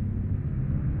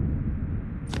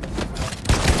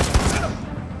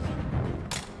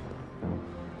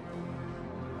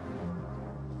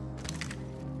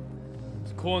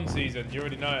 It's corn season. You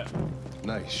already know it.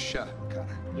 Nice shot, Connor.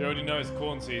 You already know it's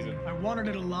corn season. I wanted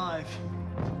it alive.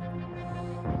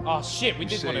 Oh shit, we You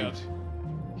did want it. saved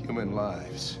human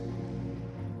lives.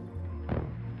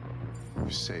 You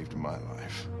saved my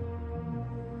life.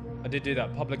 I did do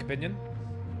that. Public opinion.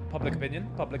 Public opinion.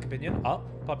 Public opinion. Up.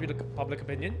 Public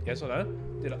opinion. Yes or no?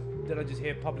 Did I just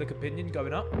hear public opinion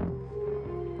going up?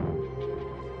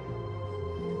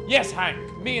 Yes,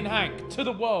 Hank. Me and Hank to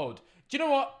the world. Do you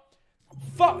know what?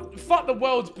 Fuck the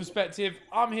world's perspective.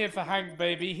 I'm here for Hank,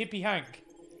 baby. Hippie Hank.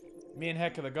 Me and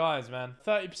Heck are the guys, man.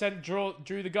 30%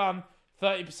 drew the gun.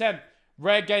 30%.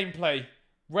 Rare gameplay.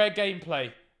 Rare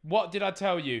gameplay. What did I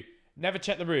tell you? Never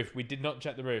check the roof. We did not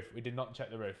check the roof. We did not check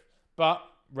the roof. But,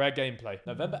 rare gameplay.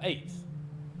 November 8th.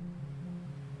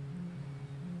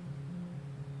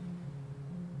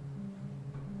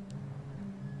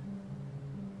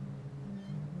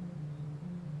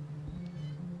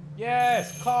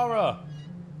 Yes, Kara.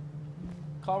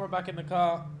 Kara back in the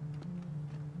car.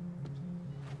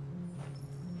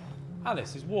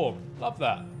 Alice is warm. Love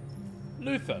that.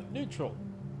 Luther, neutral.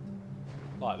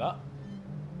 Like that.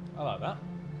 I like that.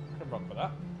 Can rock with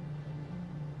that.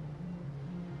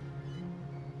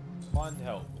 Find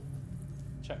help.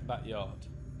 Check backyard.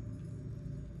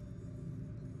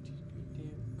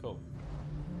 Cool.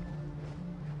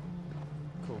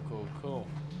 Cool, cool, cool.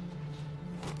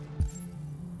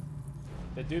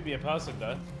 There do be a person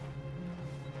though.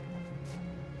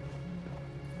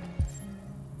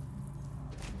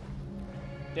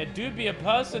 There do be a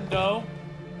person though.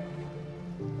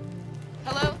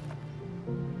 Hello?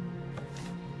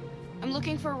 I'm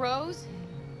looking for Rose.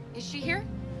 Is she here?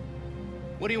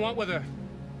 What do you want with her?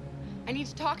 I need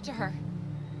to talk to her.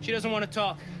 She doesn't want to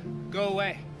talk. Go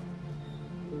away.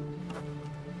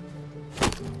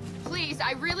 Please,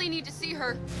 I really need to see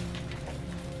her.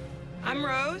 I'm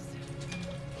Rose.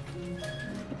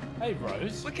 Hey,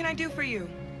 Rose. What can I do for you?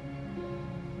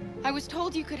 I was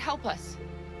told you could help us.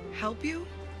 Help you?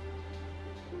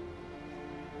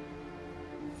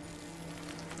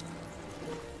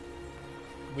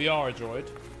 We are a droid.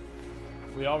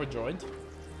 We are a droid.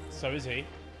 So is he.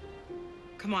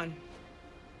 Come on.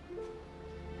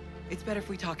 It's better if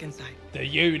we talk inside. The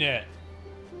unit.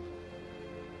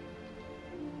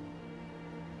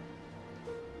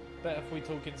 Better if we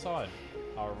talk inside.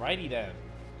 Alrighty then.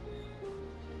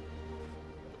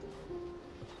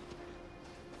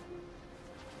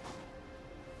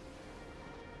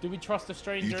 Do we trust a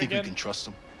stranger You think again? we can trust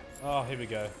him? Oh, here we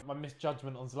go. My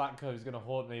misjudgment on Zlatko is going to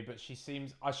haunt me, but she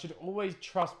seems... I should always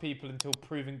trust people until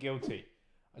proven guilty.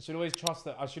 I should always trust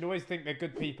that. I should always think they're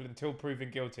good people until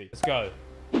proven guilty. Let's go.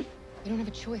 We don't have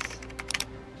a choice.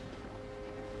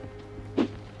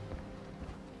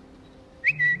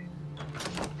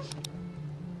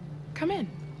 Come in.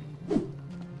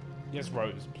 Yes,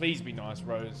 Rose. Please be nice,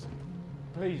 Rose.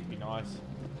 Please be nice.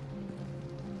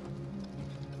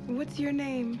 What's your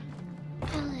name?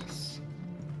 Alice.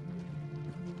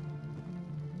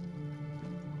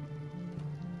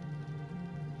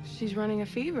 She's running a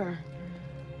fever.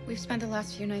 We've spent the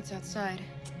last few nights outside.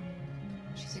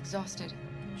 She's exhausted.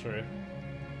 True.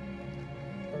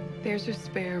 There's a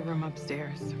spare room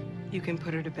upstairs. You can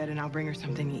put her to bed and I'll bring her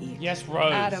something to eat. Yes,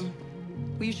 Rose. Adam,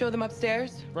 will you show them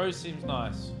upstairs? Rose seems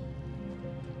nice.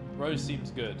 Rose seems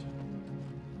good.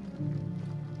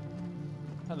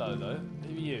 Hello, though.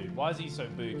 Who are you? Why is he so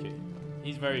booky?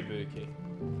 He's very booky.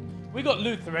 We got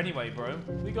Luther anyway, bro.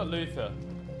 We got Luther.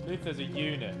 Luther's a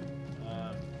unit.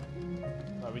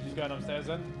 Are we just going upstairs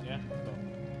then? Yeah. Cool.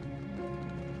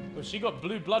 Well, she got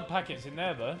blue blood packets in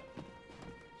there, though.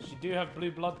 She do have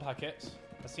blue blood packets.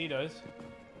 I see those.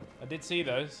 I did see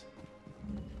those.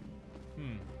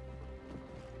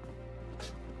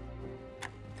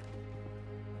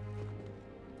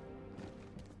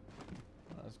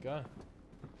 Let's go.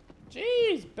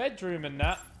 Jeez, bedroom and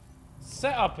that.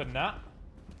 Set up and that.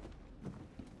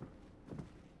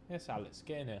 Yes, Alex,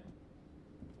 get in here.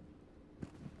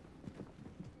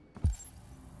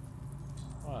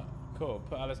 Alright, cool.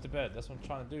 Put Alice to bed. That's what I'm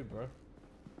trying to do, bro.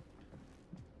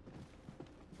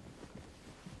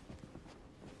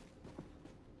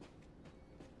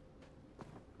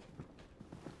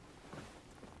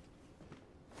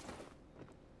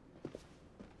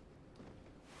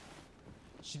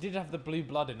 She did have the blue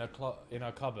blood in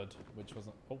her cupboard, which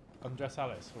wasn't... Oh, undress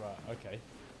Alice. Right, okay.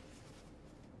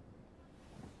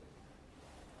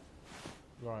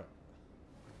 Right.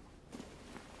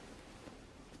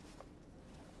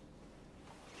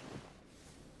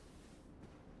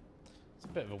 It's a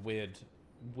bit of a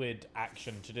weird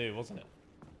action to do, wasn't it?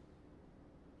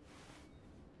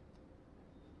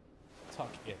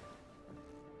 Tuck in.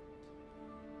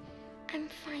 I'm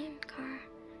fine, Car.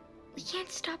 We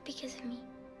can't stop because of me.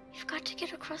 We've got to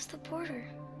get across the border.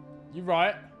 You're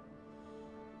right.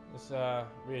 Let's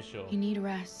reassure. You need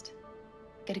rest.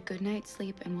 Get a good night's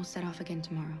sleep and we'll set off again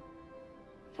tomorrow.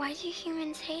 Why do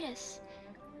humans hate us?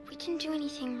 We didn't do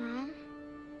anything wrong.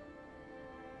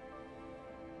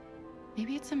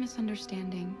 Maybe it's a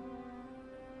misunderstanding.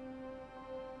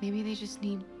 Maybe they just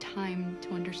need time to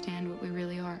understand what we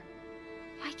really are.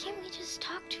 Why can't we just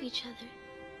talk to each other?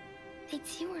 They'd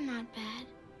see we're not bad.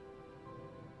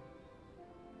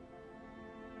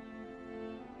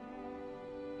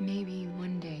 Maybe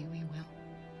one day we will.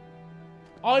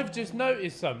 I've just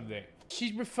noticed something.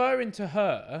 She's referring to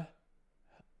her.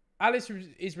 Alice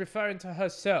is referring to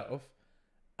herself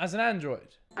as an android.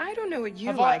 I don't know what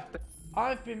you like, but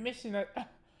I've been missing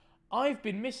I've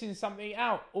been missing something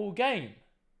out all game.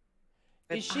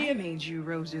 Is she? I made you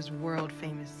Rose's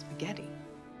world-famous spaghetti.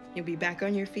 You'll be back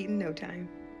on your feet in no time.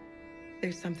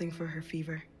 There's something for her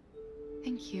fever.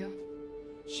 Thank you.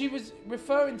 She was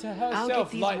referring to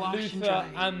herself like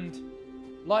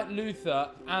Luther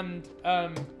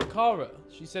and Kara.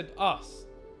 She said us.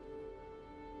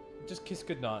 Just kiss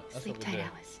goodnight. That's Sleep what we tight, do.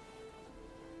 Alice.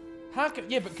 How can?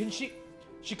 Yeah, but can she?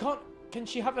 She can't. Can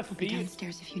she have a fever?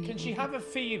 Downstairs if you need Can she me. have a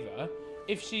fever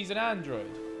if she's an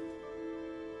android?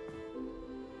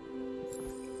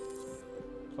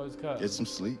 Close curtain. Get some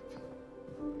sleep.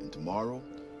 And tomorrow,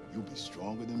 you'll be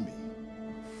stronger than me.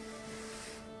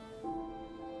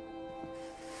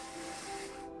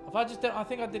 If I just don't, I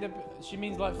think I did a. She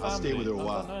means like family. I'll stay with her a I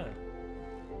while. don't know.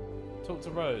 Talk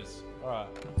to Rose. All right.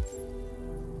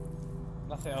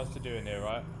 Nothing else to do in here,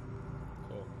 right?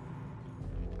 Cool.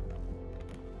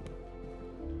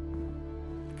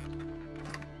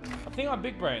 I think I'm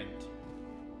big brained.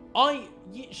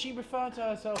 She referred to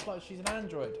herself like she's an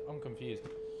android. I'm confused.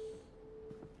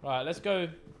 Right, let's go.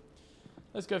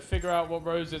 Let's go figure out what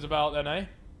Rose is about then, eh?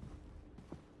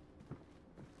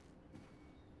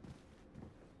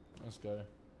 Let's go.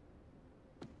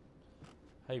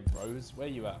 Hey Rose, where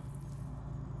you at?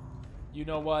 You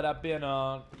know what I've been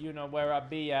on. You know where I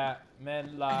be at.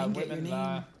 Men lie, I didn't get your women name.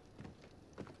 lie.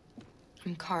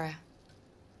 I'm Kara.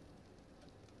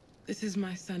 This is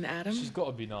my son, Adam. She's got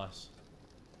to be nice.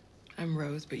 I'm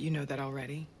Rose, but you know that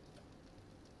already.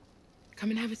 Come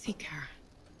and have a seat, Kara.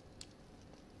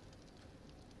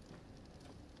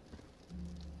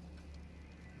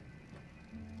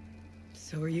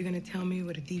 So are you gonna tell me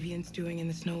what a deviant's doing in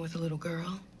the snow with a little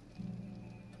girl?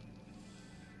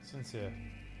 Sincere.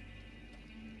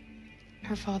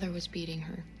 Her father was beating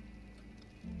her.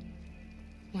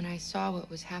 When I saw what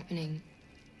was happening,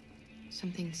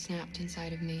 something snapped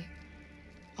inside of me.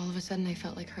 All of a sudden, I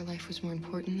felt like her life was more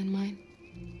important than mine.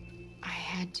 I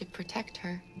had to protect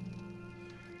her.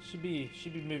 She'd be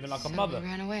moving like a So mother. we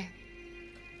ran away.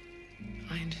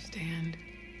 I understand.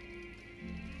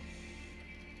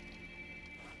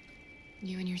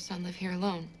 You and your son live here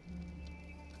alone.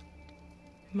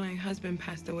 My husband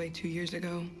passed away 2 years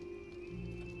ago.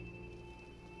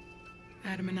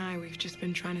 Adam and I, we've just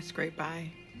been trying to scrape by.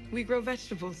 We grow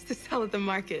vegetables to sell at the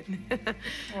market.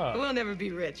 Wow. We'll never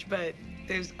be rich, but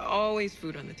there's always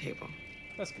food on the table.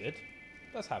 That's good.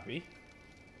 That's happy.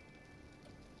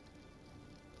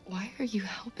 Why are you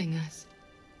helping us?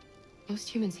 Most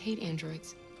humans hate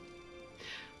androids.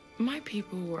 My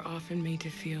people were often made to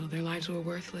feel their lives were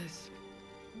worthless.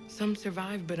 Some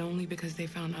survived, but only because they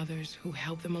found others who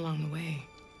helped them along the way.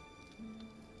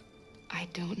 I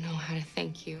don't know how to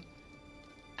thank you.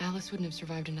 Alice wouldn't have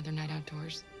survived another night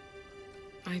outdoors.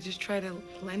 I just try to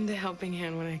lend a helping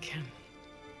hand when I can.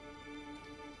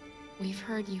 We've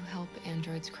heard you help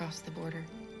androids cross the border.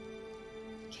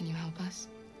 Can you help us?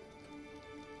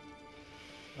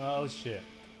 Oh, shit.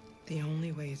 The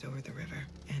only way is over the river,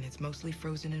 and it's mostly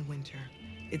frozen in winter.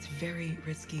 It's very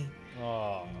risky.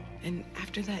 Oh. And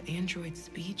after that android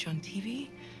speech on TV,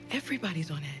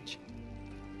 everybody's on edge.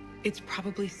 It's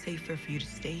probably safer for you to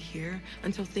stay here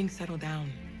until things settle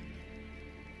down.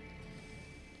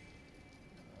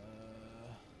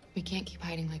 We can't keep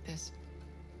hiding like this.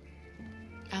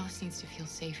 Alice needs to feel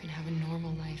safe and have a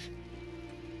normal life.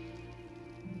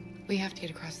 We have to get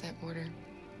across that border.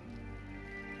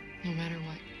 No matter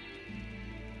what.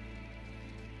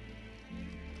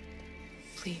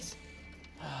 Please.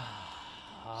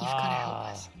 You've got to help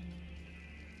us.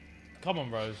 Come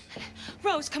on, Rose.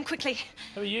 Rose, come quickly.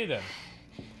 Who are you then?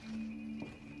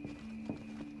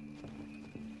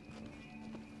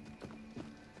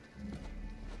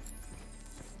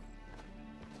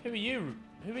 Who are you?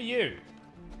 Who are you?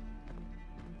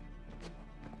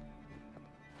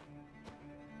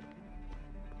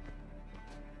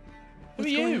 Who are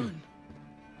you?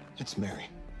 It's Mary.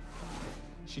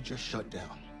 She just shut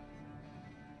down.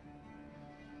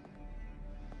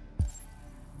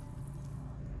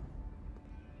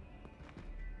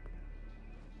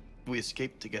 We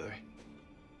escaped together.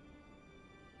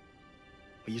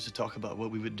 We used to talk about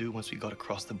what we would do once we got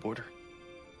across the border.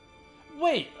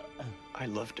 Wait. I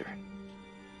loved her.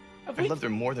 I loved her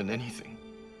more than anything.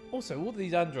 Also, all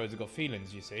these androids have got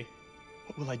feelings, you see.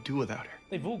 What will I do without her?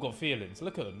 They've all got feelings.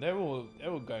 Look at them. They're all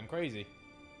going crazy.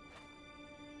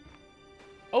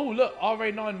 Oh, look.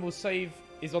 RA9 will save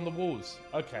is on the walls.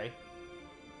 Okay.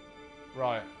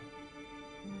 Right.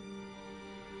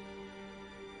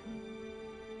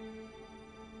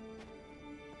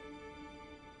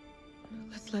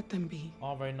 Let's let them be.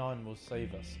 RA9 will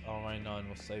save us. RA9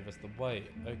 will save us the way.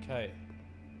 Okay.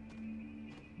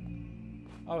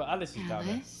 Oh, Alice is down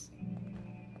there. Alice?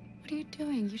 What are you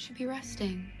doing? You should be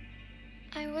resting.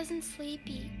 I wasn't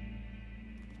sleepy.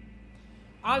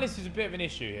 Alice is a bit of an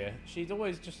issue here. She's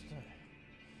always just...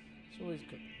 She's always...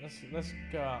 Let's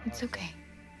go out. It's okay.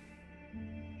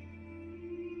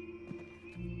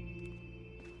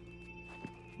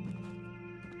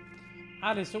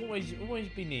 Alice, always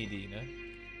be needy, you know?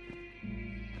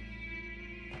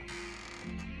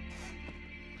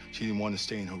 She didn't want to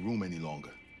stay in her room any longer.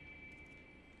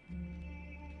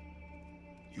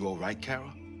 You all right,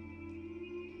 Kara?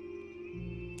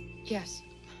 Yes.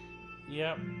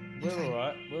 Yep. We're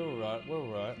alright. We're alright. We're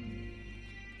alright.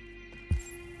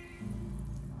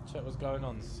 Check what's going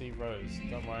on. See Rose.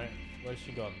 Don't worry. Where's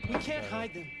she gone? We can't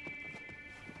hide them.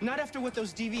 Not after what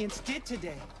those deviants did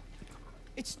today.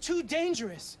 It's too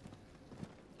dangerous.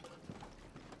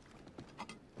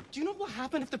 Do you know what will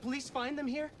happen if the police find them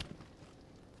here?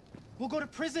 We'll go to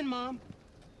prison, Mom.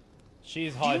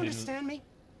 She's Do hiding. you understand me?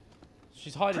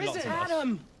 She's hiding lots Prison, of us.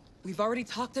 Adam! We've already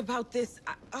talked about this.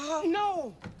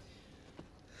 No!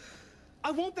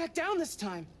 I won't back down this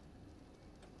time.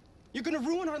 You're gonna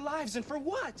ruin our lives, and for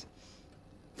what?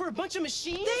 For a bunch of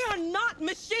machines? They are not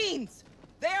machines!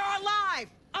 They are alive!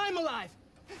 I'm alive!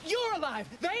 You're alive!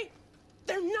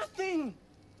 They're nothing!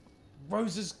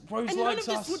 Rose and likes none of this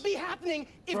us. would be happening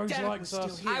if Rose Dad likes was still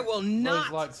us. here. I will Rose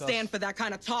not likes us. stand for that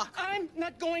kind of talk. I'm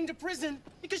not going to prison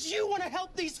because you want to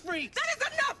help these freaks. That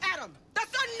is enough, Adam!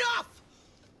 That's enough!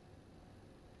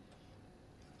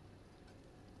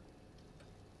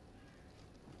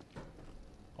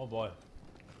 Oh boy.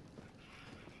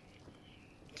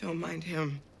 Don't mind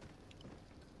him.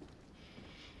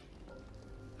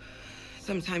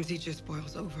 Sometimes he just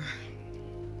boils over.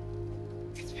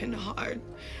 It's been hard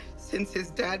since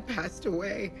his dad passed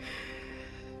away.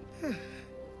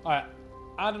 Alright,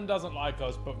 Adam doesn't like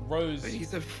us, but Rose... But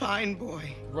he's a fine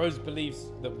boy. Rose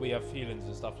believes that we have feelings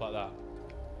and stuff like that.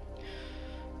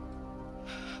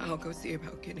 I'll go see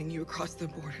about getting you across the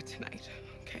border tonight,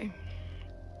 okay?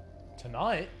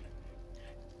 Tonight?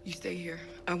 You stay here.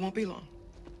 I won't be long.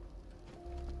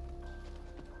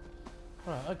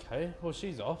 Right, okay. Well,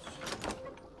 she's off.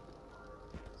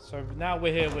 So now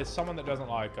we're here with someone that doesn't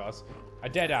like us. A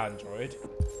dead android.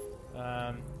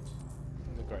 The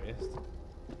greatest.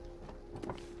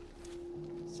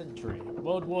 Century.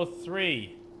 World War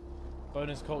III.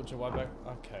 Bonus culture. Why back?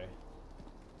 Okay.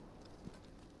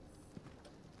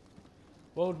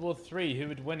 World War III. Who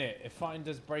would win it? If fighting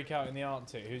does break out in the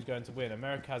Arctic, who's going to win?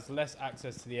 America has less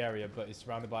access to the area, but is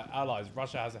surrounded by allies.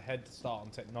 Russia has a head start on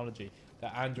technology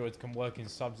that androids can work in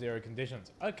sub-zero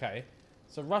conditions. Okay.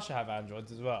 So Russia have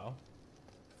androids as well.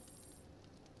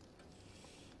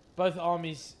 Both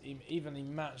armies evenly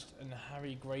matched and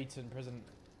Harry Grayton prison.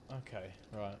 Okay,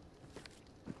 right.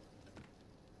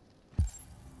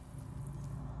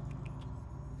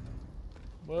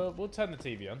 Well, we'll turn the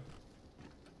TV on.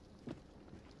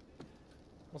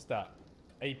 What's that?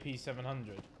 AP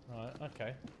 700. Right,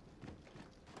 okay.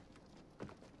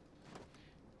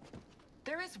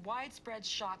 There is widespread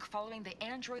shock following the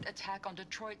android attack on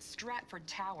Detroit's Stratford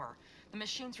Tower. The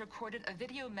machines recorded a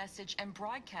video message and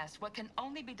broadcast what can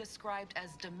only be described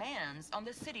as demands on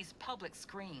the city's public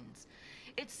screens.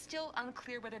 It's still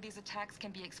unclear whether these attacks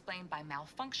can be explained by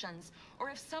malfunctions or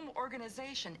if some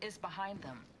organization is behind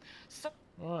them. So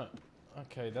Right,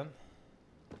 okay then.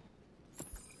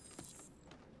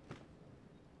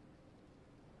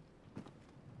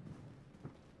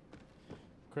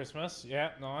 Christmas,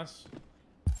 yeah, nice.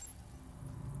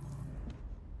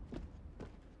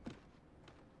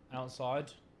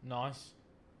 Outside, nice.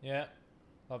 Yeah,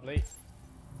 lovely.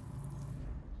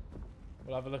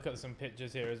 We'll have a look at some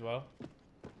pictures here as well.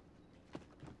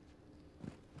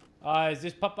 Ah, is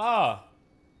this Papa?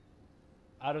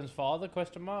 Adam's father,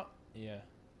 question mark? Yeah.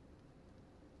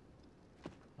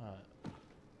 Alright.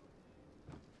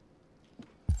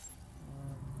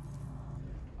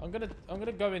 I'm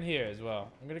gonna go in here as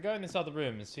well. I'm gonna go in this other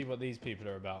room and see what these people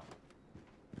are about.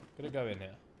 Gonna go in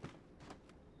here.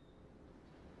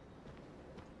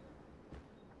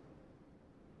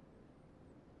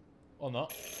 Or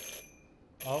not.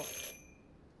 Oh.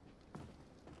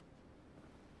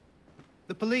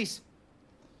 The police.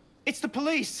 It's the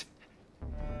police.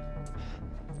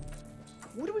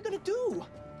 What are we gonna do?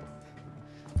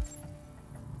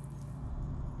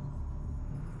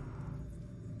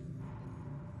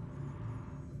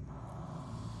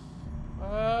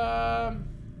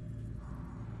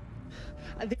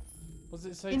 What does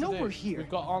it say? You know to do? we're here. We've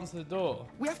got to answer the door.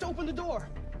 We have to open the door.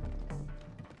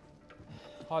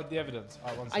 Hide the evidence.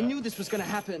 Alright, one sec. I knew this was gonna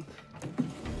happen.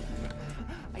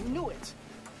 I knew it.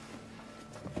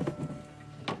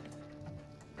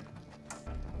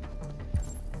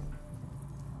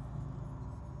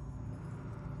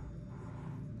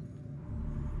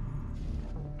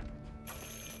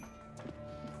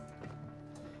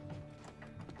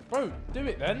 Bro, do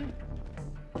it then.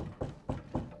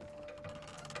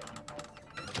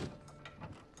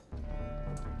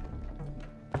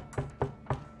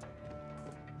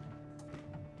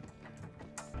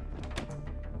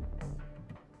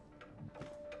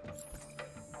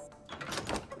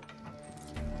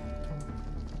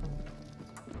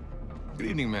 Good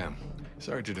evening, ma'am.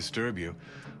 Sorry to disturb you.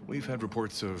 We've had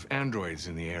reports of androids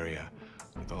in the area.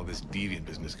 With all this deviant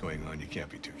business going on, you can't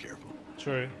be too careful.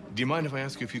 True. Do you mind if I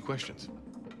ask you a few questions?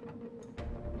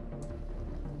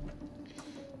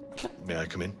 May I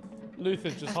come in?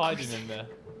 Luther's just hiding in there.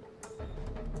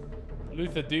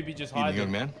 Luther do be just hiding.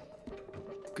 Evening, young man.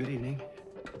 Good evening.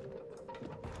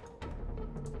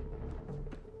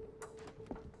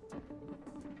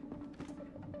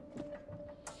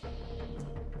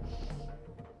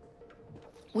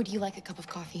 Would you like a cup of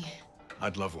coffee?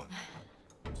 I'd love one.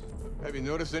 Have you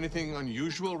noticed anything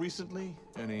unusual recently?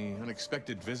 Any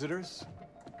unexpected visitors?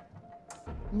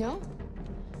 No.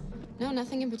 No,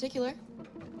 nothing in particular.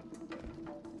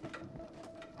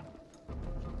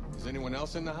 Is anyone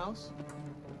else in the house?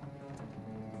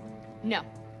 No.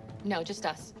 No, just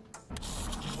us.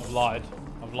 I've lied.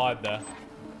 I've lied there.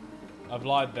 I've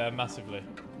lied there massively.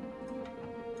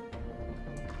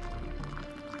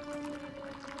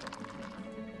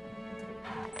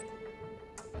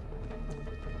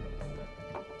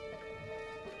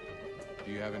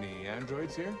 Do you have any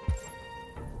androids here?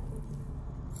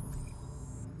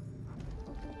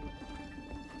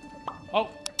 Oh.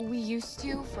 We used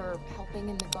to for helping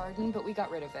in the garden, but we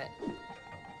got rid of it.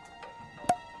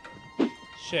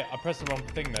 Shit, I pressed the wrong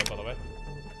thing there, by the way.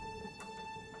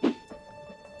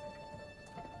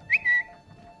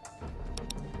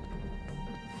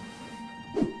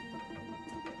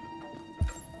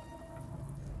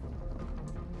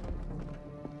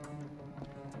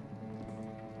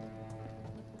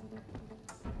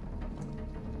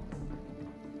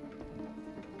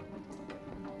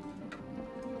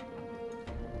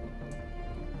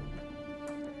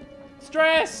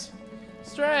 Stress!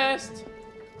 Stressed!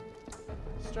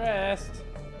 Stressed.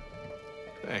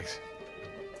 Thanks.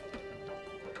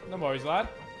 No worries, lad.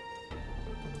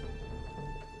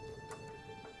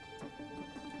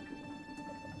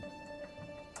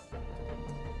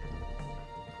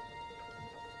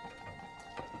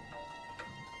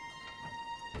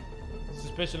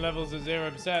 Suspicion levels at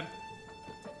 0%.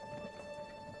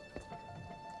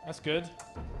 That's good.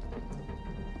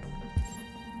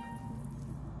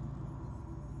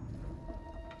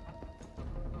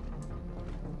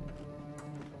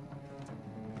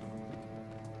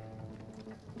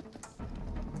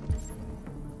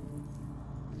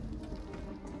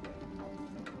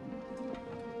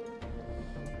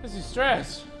 This is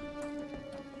stress.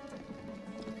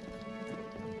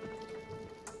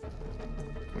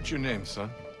 What's your name,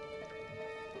 son?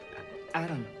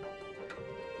 Adam.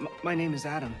 My name is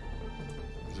Adam.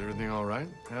 Is everything all right,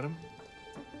 Adam?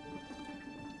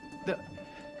 The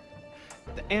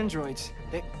androids,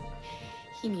 they...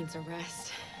 He needs a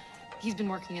rest. He's been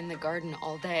working in the garden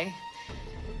all day.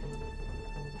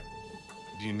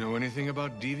 Do you know anything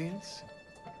about deviants?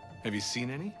 Have you seen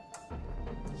any?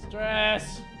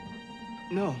 Stress.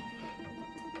 No.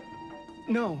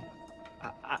 No.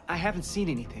 I haven't seen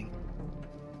anything.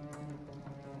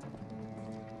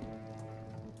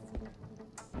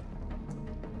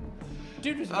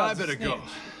 Dude was about I to better snitch. go.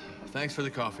 Thanks for the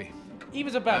coffee. He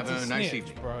was about Have to a snitch, nice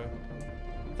evening. bro.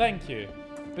 Thank you.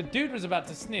 But dude was about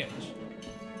to snitch.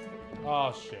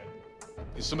 Oh, shit.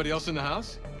 Is somebody else in the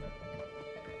house?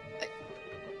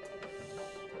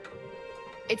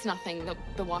 It's nothing.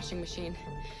 The washing machine.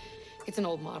 It's an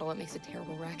old model. It makes a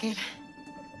terrible racket.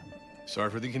 Sorry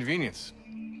for the inconvenience.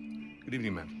 Good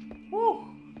evening, man. Woo.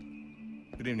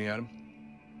 Good evening, Adam.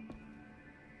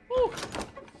 Woo.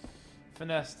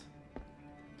 Finessed.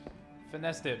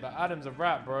 Finessed it, but Adam's a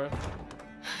rat, bro.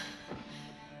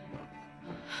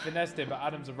 Finessed it, but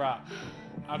Adam's a rat.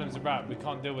 Adam's a rat. We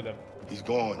can't deal with him. He's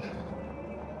gone.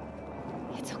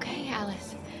 It's okay,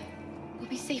 Alice. We'll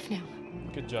be safe now.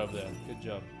 Good job there. Good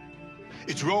job.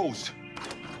 It's Rose.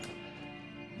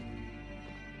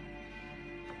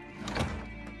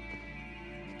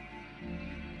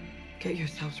 Get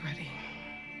yourselves ready.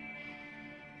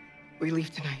 We leave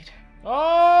tonight.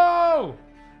 Oh!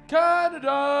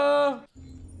 Canada!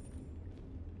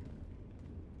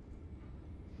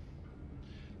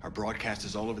 Our broadcast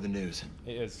is all over the news.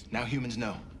 It is. Now humans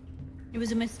know. It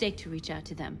was a mistake to reach out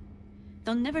to them.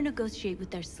 They'll never negotiate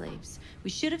with their slaves. We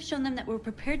should have shown them that we're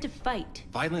prepared to fight.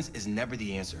 Violence is never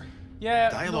the answer. Yeah,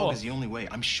 Dialogue North. is the only way.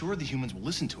 I'm sure the humans will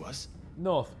listen to us.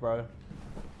 North, bro.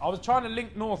 I was trying to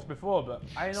link North before, but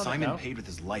I ain't on it Simon now. paid with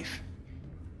his life.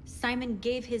 Simon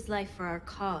gave his life for our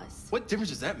cause. What difference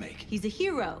does that make? He's a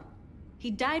hero.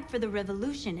 He died for the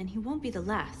revolution, and he won't be the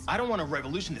last. I don't want a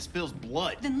revolution that spills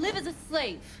blood. Then live as a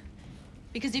slave.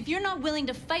 Because if you're not willing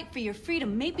to fight for your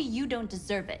freedom, maybe you don't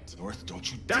deserve it. North,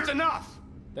 don't you... That's enough!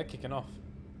 They're kicking off.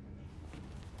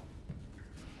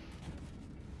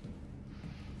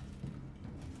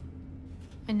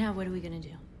 And now what are we gonna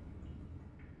do?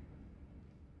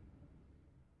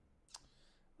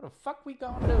 What the fuck we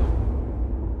gonna do?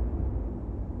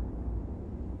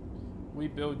 We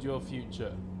build your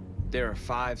future. There are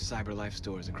 5 CyberLife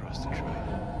stores across Detroit.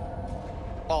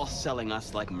 All selling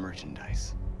us like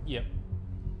merchandise. Yep.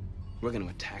 We're gonna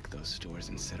attack those stores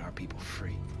and set our people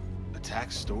free.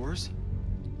 Attack stores?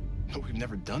 No, we've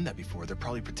never done that before. They're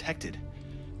probably protected.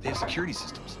 They have security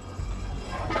systems.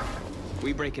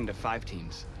 We break into 5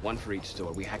 teams, 1 for each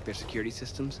store. We hack their security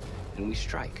systems, and we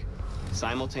strike.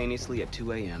 Simultaneously at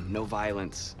 2 a.m. No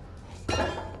violence.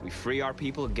 We free our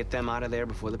people and get them out of there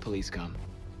before the police come.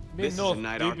 This is a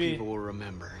night our people will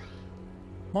remember.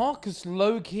 Marcus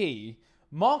low-key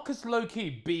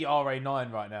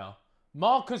BRA9 right now.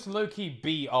 Marcus Loki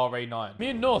BRA9.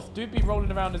 Me and North do be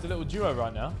rolling around as a little duo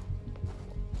right now.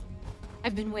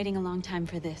 I've been waiting a long time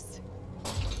for this.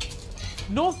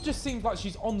 North just seems like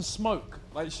she's on smoke.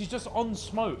 Like, she's just on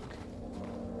smoke.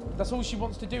 That's all she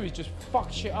wants to do is just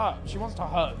fuck shit up. She wants to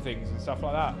hurt things and stuff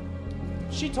like that.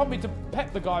 She told me to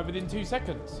pet the guy within 2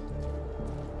 seconds.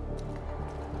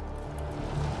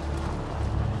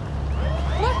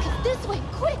 Marcus, this way,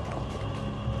 quick!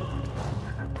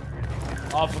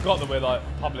 Oh, I forgot that we're like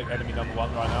public enemy #1 right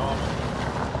now, aren't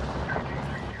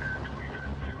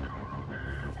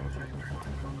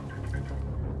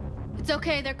we? It's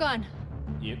okay, they're gone.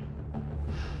 Yep.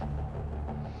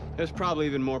 There's probably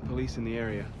even more police in the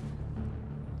area.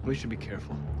 We should be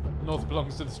careful. North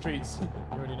belongs to the streets. You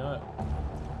already know it.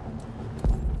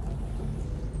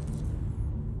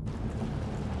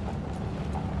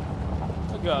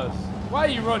 Look, guys. Why are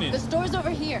you running? The store's over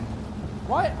here.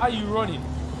 Why are you running?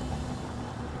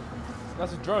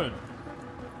 That's a drone.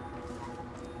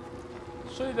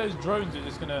 Surely those drones are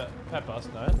just gonna pep us,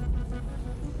 no?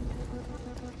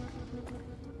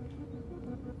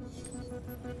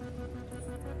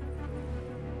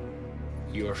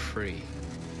 You're free.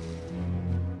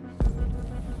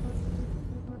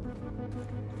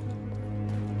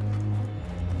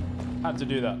 Had to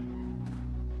do that.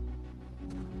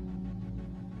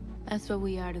 That's what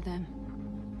we are to them.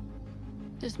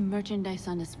 Just merchandise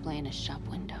on display in a shop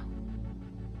window.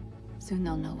 Soon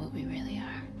they'll know what we really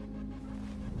are.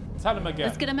 Tell them again.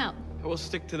 Let's get them out. We'll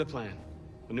stick to the plan.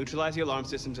 We'll neutralize the alarm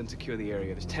systems and secure the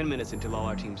area. There's 10 minutes until all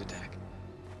our teams attack.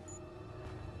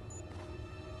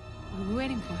 What are we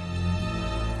waiting for?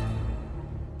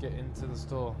 Get into the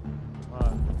store.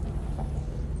 Alright.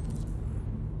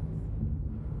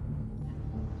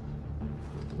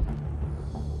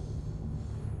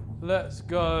 Let's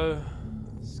go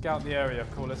scout the area.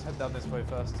 Cool, let's head down this way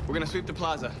first. We're gonna sweep the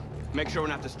plaza. Make sure we're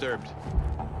not disturbed.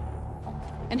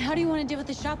 And how do you want to deal with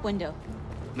the shop window?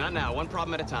 Not now, one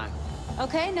problem at a time.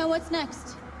 Okay, now what's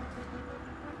next?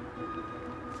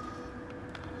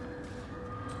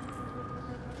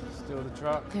 Steal the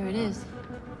truck. There it is.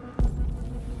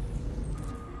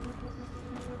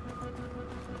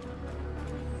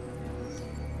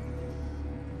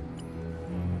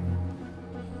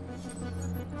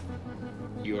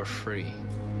 You're free.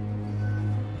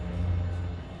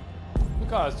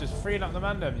 Look, I was just freeing up the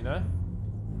mandem, you know?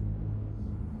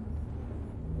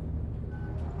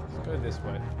 Let's go this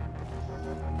way.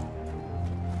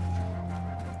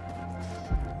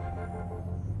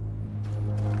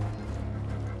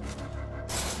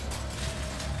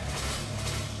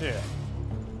 Shit.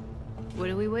 What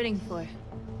are we waiting for?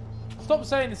 Stop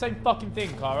saying the same fucking thing,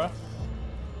 Kara.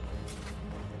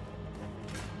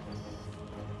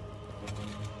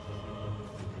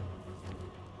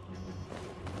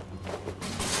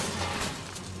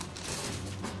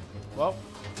 Well,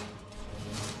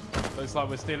 looks like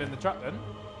we're stealing the truck then.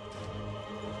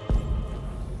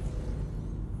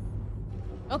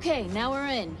 Okay, now we're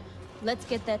in. Let's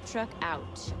get that truck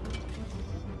out.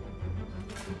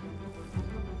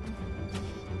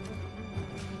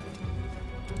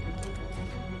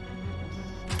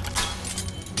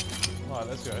 Alright,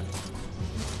 let's go.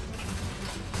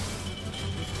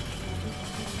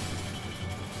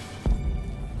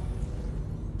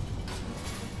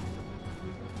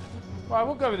 Right,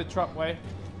 we'll go with the truck way.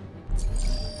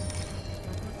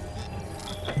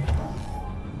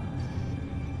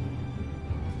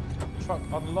 Truck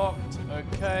unlocked.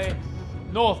 Okay.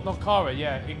 North, not Kara.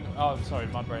 Yeah. Oh, sorry,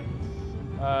 my brain.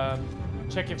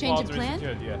 Check if plaza is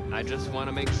secured. Yeah. I just want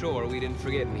to make sure we didn't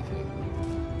forget anything.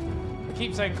 I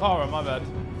keep saying Kara. My bad.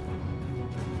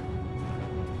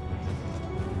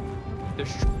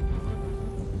 There's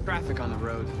traffic on the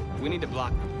road. We need to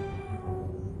block.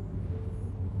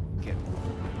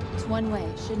 It's one way.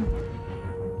 Shouldn't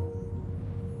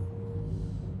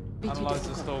be too Analyze the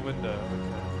difficult. store window.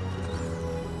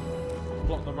 Okay.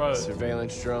 Block the road.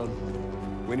 Surveillance drone.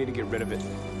 We need to get rid of it.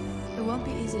 It won't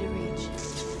be easy to reach.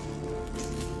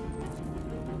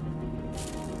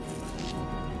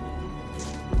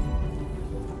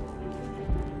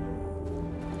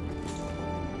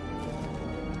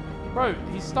 Bro,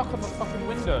 he's stuck on the fucking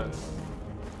window.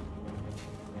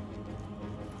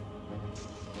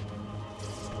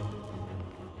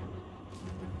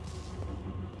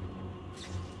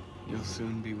 You'll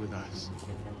soon be with us.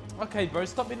 Okay, bro,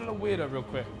 stop being a little weirdo real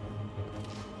quick.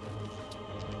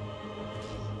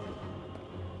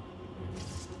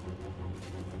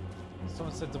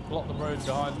 Someone said to block the road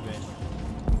behind me.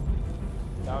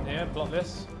 Down here, block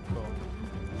this. Cool.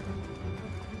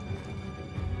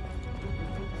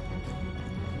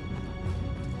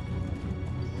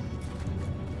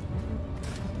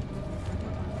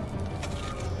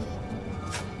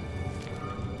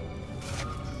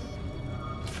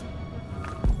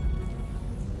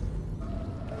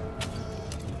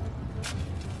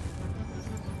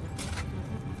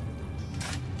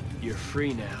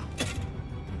 free now.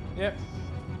 Yep.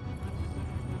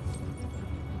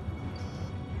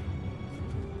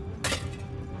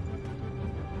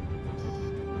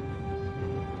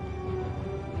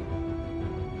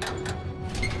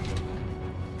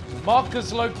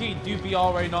 Marcus low-key do be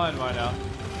RA9 right now.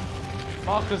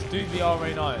 Marcus do be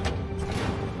RA9.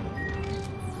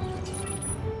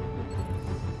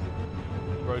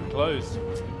 Road closed.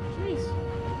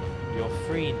 Jeez. You're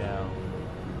free now.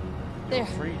 You're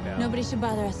free now. Nobody should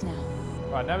bother us now.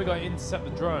 Right, now we gotta intercept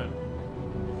the drone.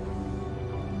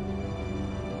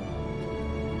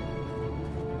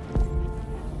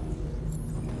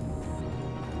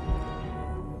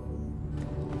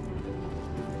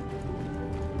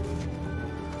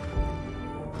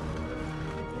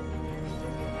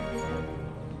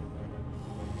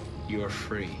 You're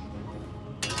free.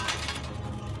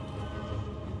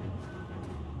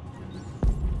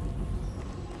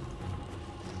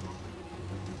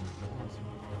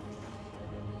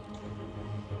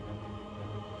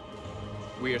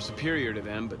 We are superior to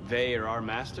them, but they are our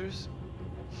masters?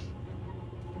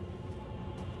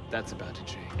 That's about to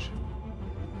change.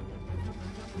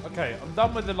 Okay, I'm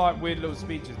done with the like weird little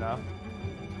speeches now.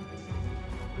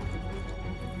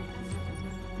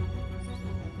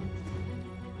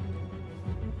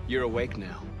 You're awake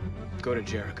now. Go to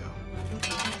Jericho.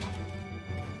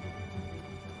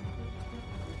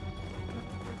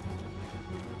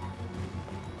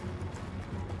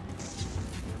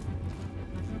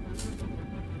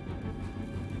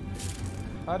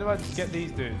 How do I just get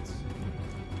these dudes?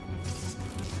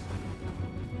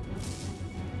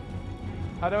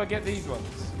 How do I get these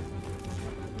ones?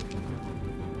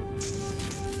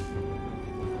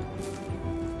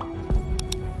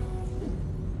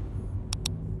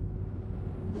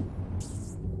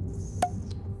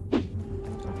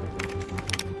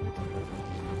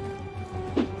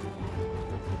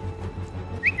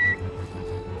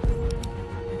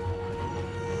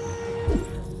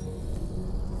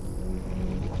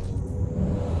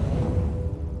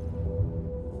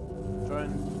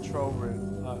 Control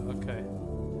room. Oh, okay.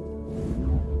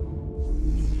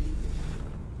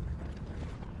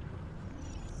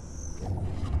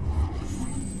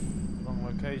 Wrong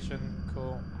location.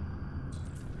 Cool.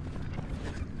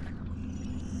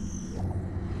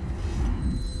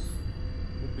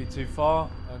 Would be too far.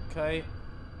 Okay.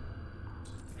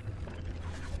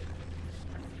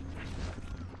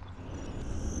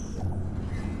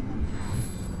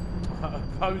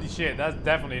 Holy shit, that's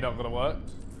definitely not gonna work.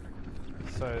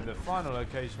 So the final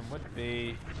location would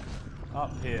be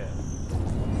up here.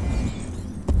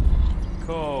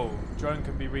 Cool. Drone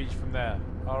can be reached from there.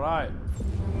 Alright.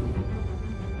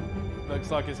 Looks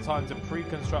like it's time to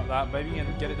pre-construct that, baby,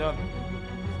 and get it done.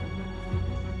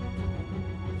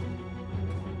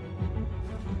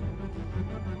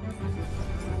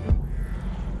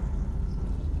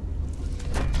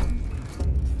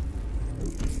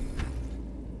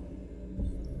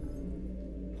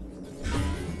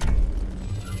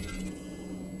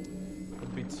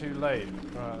 Too late.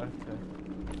 Right, okay.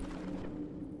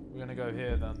 We're gonna go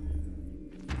here then.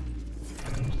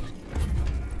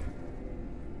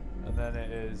 And then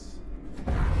it is...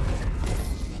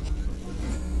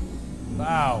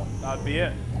 Wow, that'd be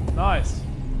it. Nice.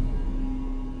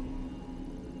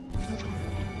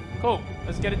 Cool,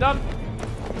 let's get it done.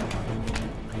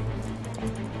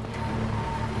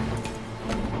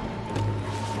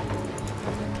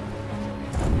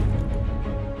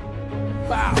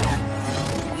 Wow.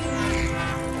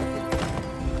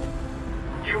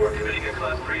 You are committing a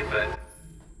Class 3 offense.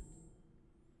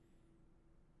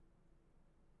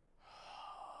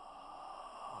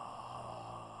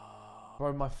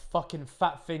 Bro, my fucking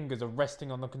fat fingers are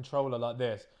resting on the controller like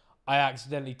this. I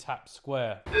accidentally tapped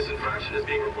square. This infraction is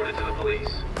being reported to the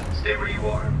police. Stay where you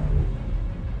are.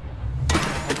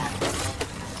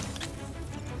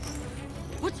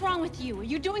 What's wrong with you? Are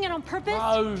you doing it on purpose?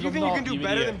 No, do you think you can do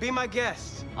better than be my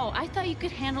guest? Oh, I thought you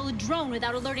could handle a drone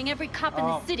without alerting every cop in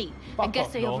the city. I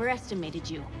guess I overestimated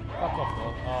you. Fuck off,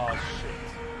 North. Oh, shit.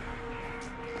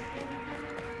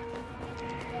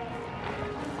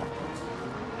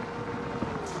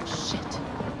 Shit.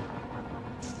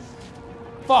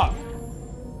 Fuck!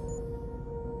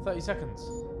 30 seconds.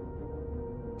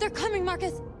 They're coming,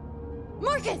 Marcus!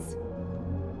 Marcus!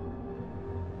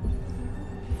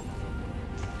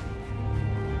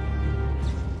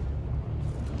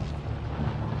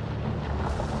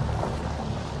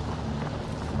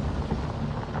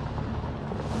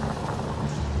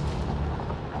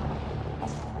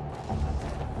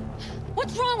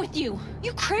 What's wrong with you?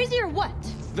 You crazy or what?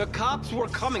 The cops were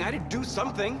coming. I had to do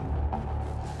something.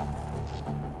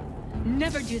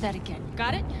 Never do that again.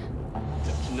 Got it?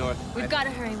 North. We've got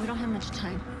to hurry. We don't have much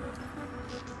time.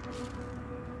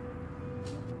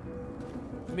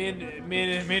 Me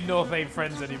and North ain't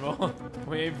friends anymore.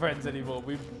 We ain't friends anymore.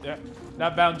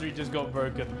 That boundary just got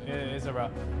broken. It's a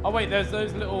wrap. Oh wait, there's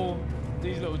these little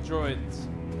droids.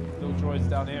 Little droids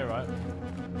down here, right?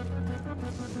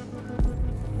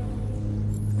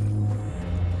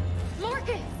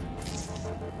 Marcus!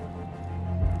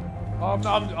 Oh,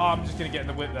 I'm just gonna get in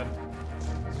the whip then.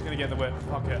 Just gonna get in the whip.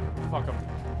 Fuck it. Fuck them.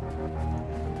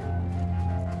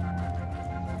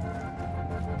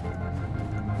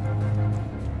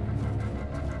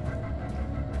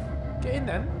 Get in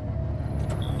then.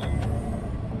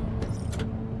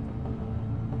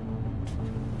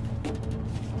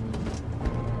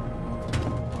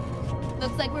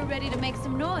 Looks like we're ready to make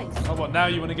some noise. Oh, what? Now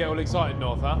you want to get all excited,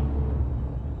 North, huh?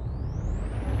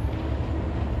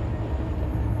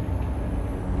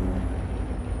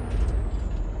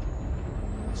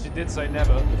 She did say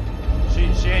never. She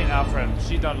ain't our friend.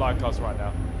 She don't like us right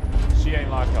now. She ain't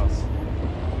like us.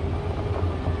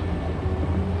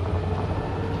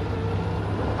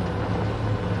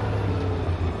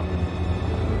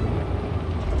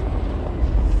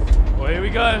 Well, here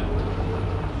we go.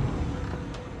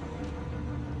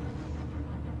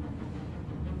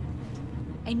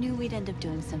 I knew we'd end up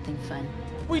doing something fun.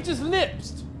 We just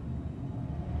lipsed.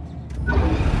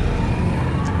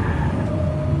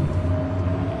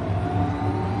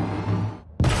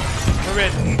 We're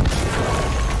in.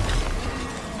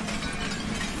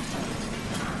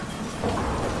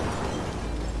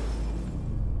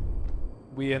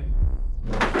 We in.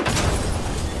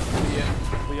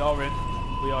 We are in.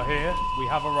 We are here. We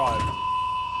have arrived.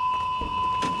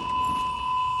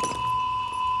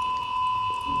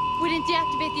 We didn't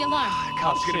deactivate the alarm. The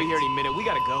cops are gonna be here any minute. We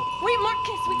gotta go. Wait,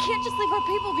 Marcus, we can't just leave our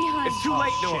people behind. It's too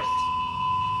late, North.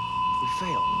 We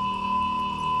failed.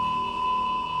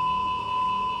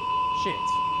 Shit.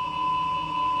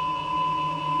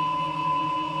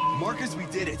 Marcus, we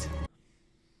did it.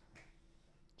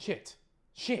 Shit.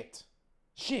 Shit.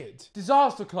 Shit.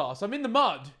 Disaster class. I'm in the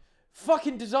mud.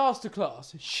 Fucking disaster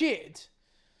class. Shit.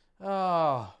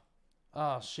 Ah.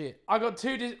 Oh shit. I got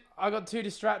too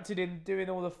distracted in doing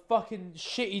all the fucking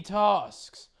shitty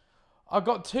tasks. I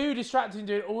got too distracted in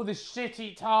doing all the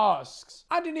shitty tasks.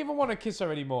 I didn't even want to kiss her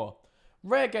anymore.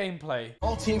 Rare gameplay.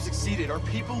 All teams succeeded. Our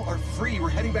people are free. We're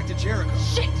heading back to Jericho.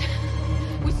 Shit!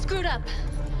 We screwed up.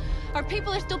 Our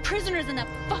people are still prisoners in that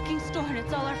fucking store, and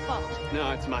it's all our fault.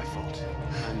 No, it's my fault.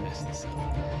 I messed this up.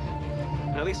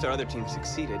 At least our other team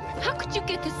succeeded. How could you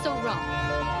get this so wrong?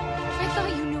 I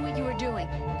thought you knew what you were doing.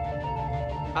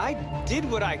 I did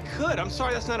what I could. I'm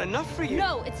sorry that's not enough for you.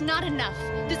 No, it's not enough.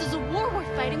 This is a war we're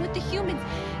fighting with the humans.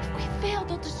 If we fail,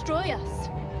 they'll destroy us.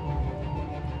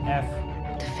 F.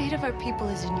 The fate of our people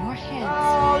is in your hands.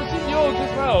 Oh, it's in yours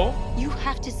as well. You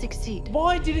have to succeed.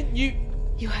 Why didn't you?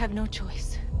 You have no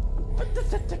choice.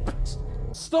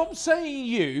 Stop saying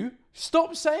you.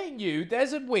 Stop saying you.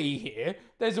 There's a we here.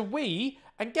 There's a we.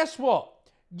 And guess what?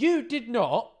 You did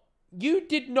not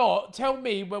tell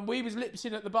me when we was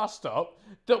lip-syncing at the bus stop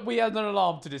that we had an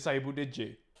alarm to disable, did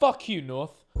you? Fuck you,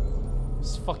 North.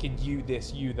 It's fucking you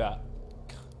this, you that.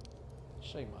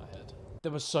 Shake my head.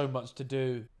 There was so much to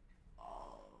do.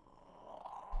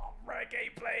 Oh, rare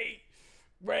gameplay.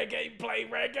 Rare gameplay,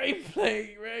 rare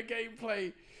gameplay, rare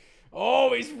gameplay.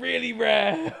 Oh, it's really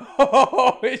rare.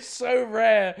 Oh, it's so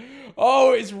rare.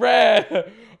 Oh, it's rare.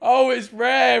 Oh, it's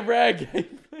rare, rare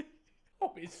gameplay.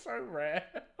 Oh, it's so rare.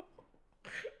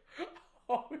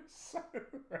 Oh, it's so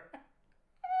rare.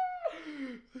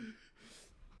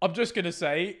 I'm just going to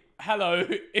say, hello,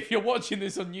 if you're watching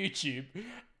this on YouTube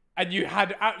and you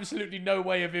had absolutely no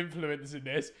way of influencing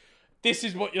this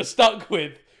is what you're stuck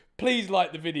with. Please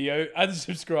like the video and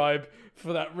subscribe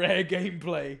for that rare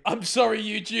gameplay. I'm sorry,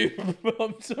 YouTube.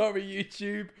 I'm sorry,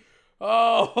 YouTube.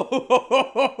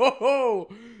 Oh,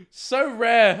 so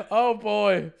rare. Oh,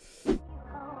 boy.